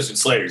look like Christian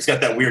Slater. He's got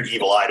that weird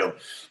evil eye to him.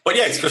 But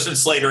yeah, it's Christian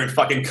Slater in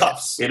fucking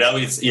cuffs. He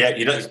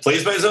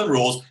plays by his own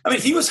rules. I mean,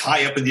 he was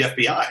high up in the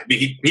FBI. I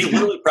mean, he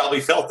literally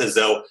probably felt as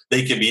though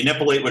they could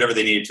manipulate whatever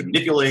they needed to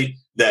manipulate.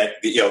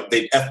 That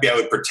the FBI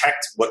would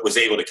protect what was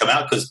able to come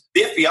out, because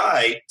the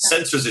FBI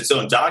censors its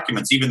own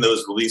documents, even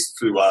those released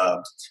through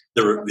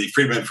the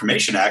Freedom of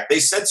Information Act. They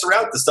censor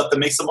out the stuff that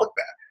makes them look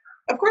bad.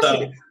 Of course,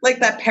 like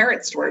that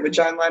parrot story with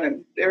John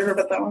Lennon. You ever heard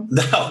about that one?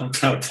 No.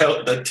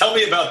 Tell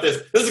me about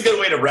this. This is a good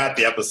way to wrap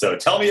the episode.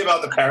 Tell me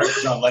about the parrot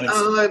John Lennon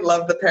story. Oh, I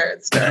love the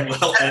parrot story. And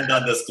we'll end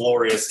on this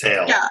glorious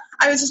tale. Yeah,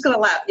 I was just going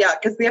to laugh. Yeah,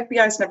 because the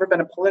FBI's never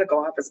been a political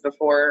office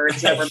before.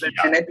 It's never been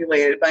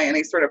manipulated by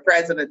any sort of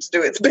president to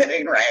do its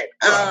bidding, right?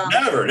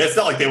 Never. It's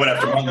not like they went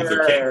after Martin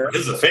Luther King or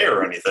his affair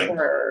or anything.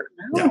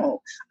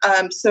 No.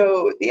 Yeah.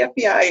 So the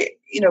FBI,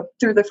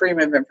 through the Freedom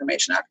of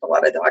Information Act, a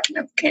lot of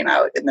documents came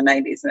out in the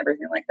 90s and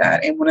everything like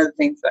that. And one of the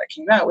things that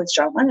came out was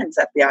John Lennon's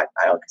FBI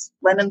file, because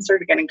Lennon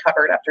started getting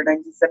covered after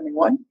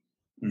 1971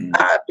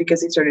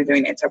 because he started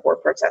doing anti-war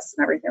protests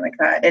and everything like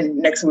that. And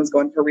Nixon was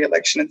going for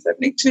re-election in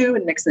 72,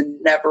 and Nixon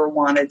never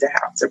wanted to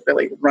have to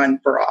really run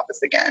for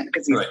office again.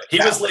 Because he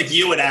was like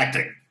you in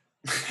acting.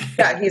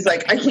 Yeah, he's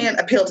like, I can't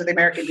appeal to the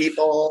American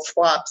people,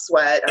 slop,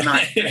 sweat. I'm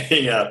not.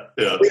 Yeah.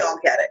 We all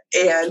get it.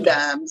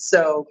 And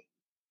so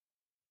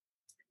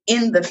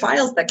in the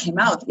files that came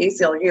out, the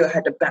ACLU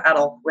had to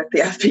battle with the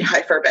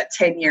FBI for about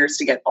 10 years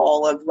to get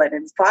all of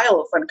Lennon's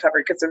files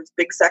uncovered, because there's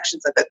big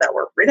sections of it that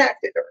were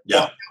redacted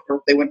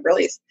or they wouldn't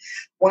release.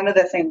 One of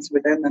the things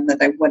within them that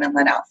they wouldn't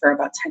let out for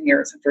about 10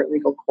 years after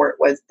legal court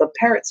was the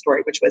parrot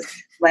story, which was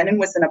Lennon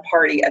was in a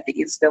party at the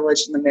East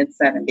Village in the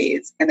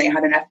mid-70s, and they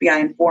had an FBI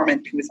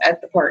informant who was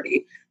at the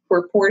party who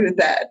reported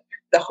that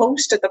the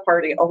host at the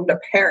party owned a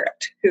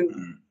parrot who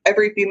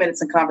every few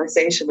minutes in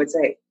conversation would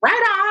say, "Right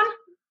on."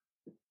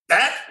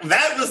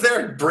 That was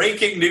their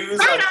breaking news.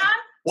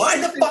 Why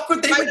the fuck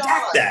would they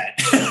redact that?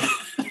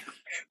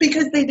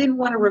 Because they didn't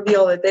want to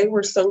reveal that they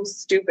were so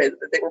stupid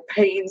that they were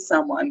paying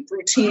someone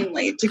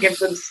routinely to give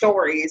them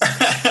stories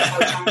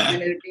about John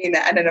Lennon being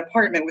at an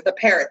apartment with a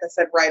parrot that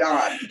said "right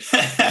on."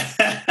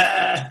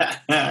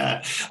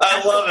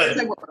 I love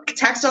it.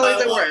 Text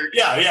dollars at work.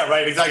 Yeah,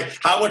 right, exactly.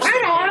 How much?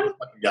 Right on.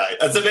 Guy,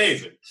 that's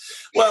amazing.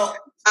 Well,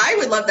 I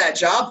would love that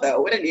job,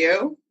 though, wouldn't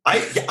you?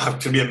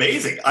 It could be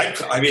amazing. I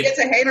mean, you get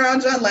to hang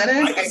around John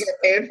Lennon and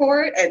get paid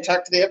for it and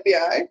talk to the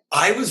FBI.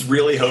 I was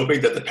really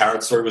hoping that the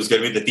parrot story was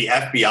going to be that the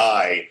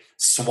FBI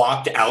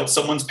swapped out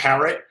someone's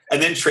parrot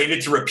and then trained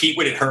it to repeat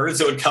what it heard,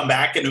 so it would come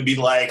back and it would be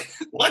like,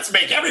 let's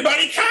make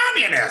everybody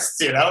communists,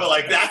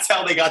 like that's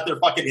how they got their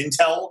fucking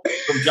intel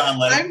from John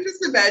Lennon. I'm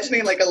just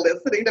imagining like a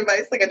listening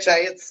device, like a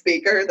giant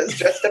speaker that's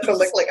dressed up to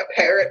look like a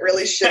parrot,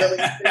 really shittily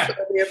in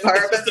the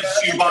environment. It's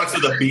just a shoebox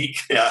with a beak.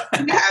 Yeah,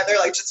 they're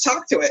like, just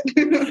talk to it.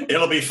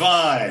 It'll be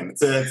fine.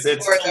 It's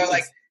or they're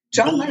like,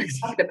 John Lennon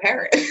fucked a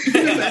parrot.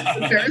 That's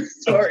the parrot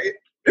story.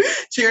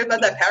 She heard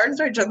about that parrot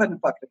story. John Lennon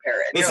fucked a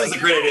parrot. This is a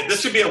great idea. This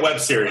should be a web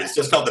series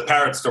just called The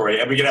Parrot Story,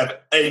 and we can have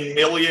a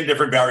million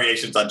different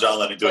variations on John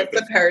Lennon doing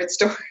the parrot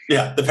story.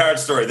 Yeah, The Parrot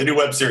Story, the new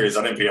web series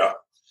on NPR.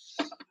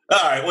 All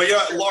right. Well,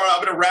 Laura,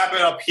 I'm going to wrap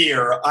it up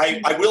here.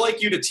 I would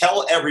like you to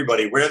tell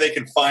everybody where they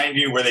can find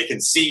you, where they can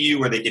see you,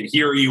 where they can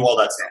hear you, all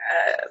that stuff.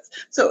 Yes.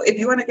 So if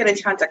you want to get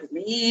in contact with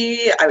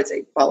me, I would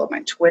say follow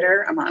my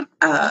Twitter. I'm on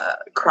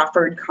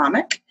Crawford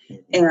Comic.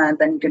 And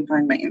then you can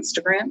find my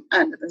Instagram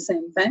under the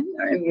same thing.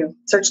 And you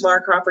search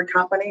Laura Crawford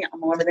Company.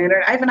 I'm all over the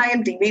internet. I have an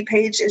IMDb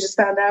page. I just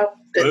found out.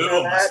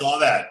 Boom, I saw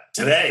that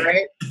today.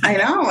 Right? I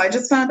know. I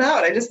just found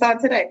out. I just saw it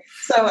today.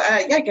 So,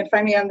 you can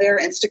find me on there,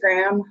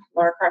 Instagram,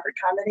 Laura Crawford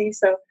Comedy.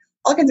 So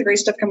all kinds of great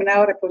stuff coming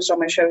out. I post all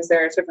my shows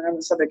there. So if you're in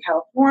the Southern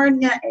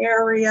California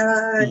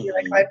area, you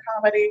like live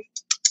comedy.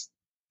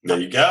 There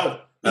you go.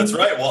 That's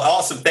right. Well,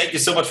 awesome. Thank you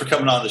so much for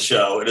coming on the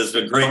show. It has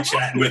been great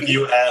chatting with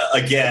you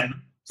again.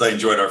 I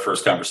enjoyed our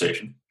first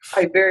conversation.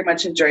 I very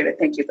much enjoyed it.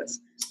 Thank you, Liz.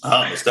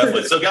 Most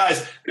definitely. So,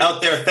 guys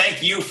out there,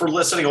 thank you for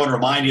listening. I want to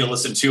remind you to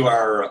listen to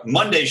our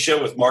Monday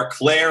show with Mark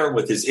Clare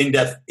with his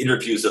in-depth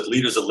interviews of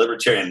leaders of the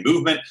libertarian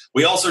movement.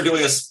 We also are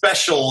doing a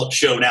special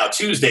show now,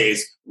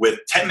 Tuesdays, with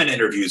 10-minute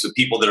interviews with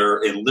people that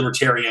are in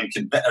libertarian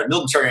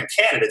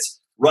candidates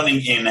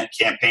running in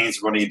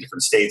campaigns, running in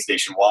different states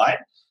nationwide.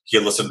 You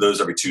can listen to those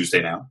every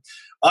Tuesday now.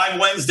 On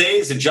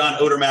Wednesdays and John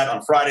Odermatt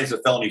on Fridays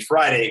with Felony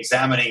Friday,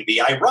 examining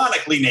the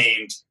ironically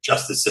named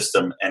justice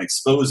system and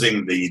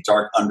exposing the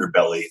dark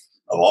underbelly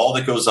of all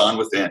that goes on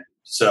within.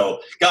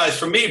 So, guys,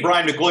 from me,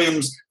 Brian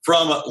McWilliams,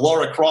 from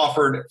Laura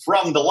Crawford,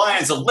 from the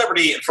Lions of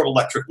Liberty, and from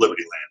Electric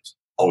Liberty Land,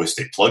 always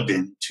stay plugged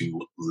in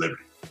to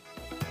liberty.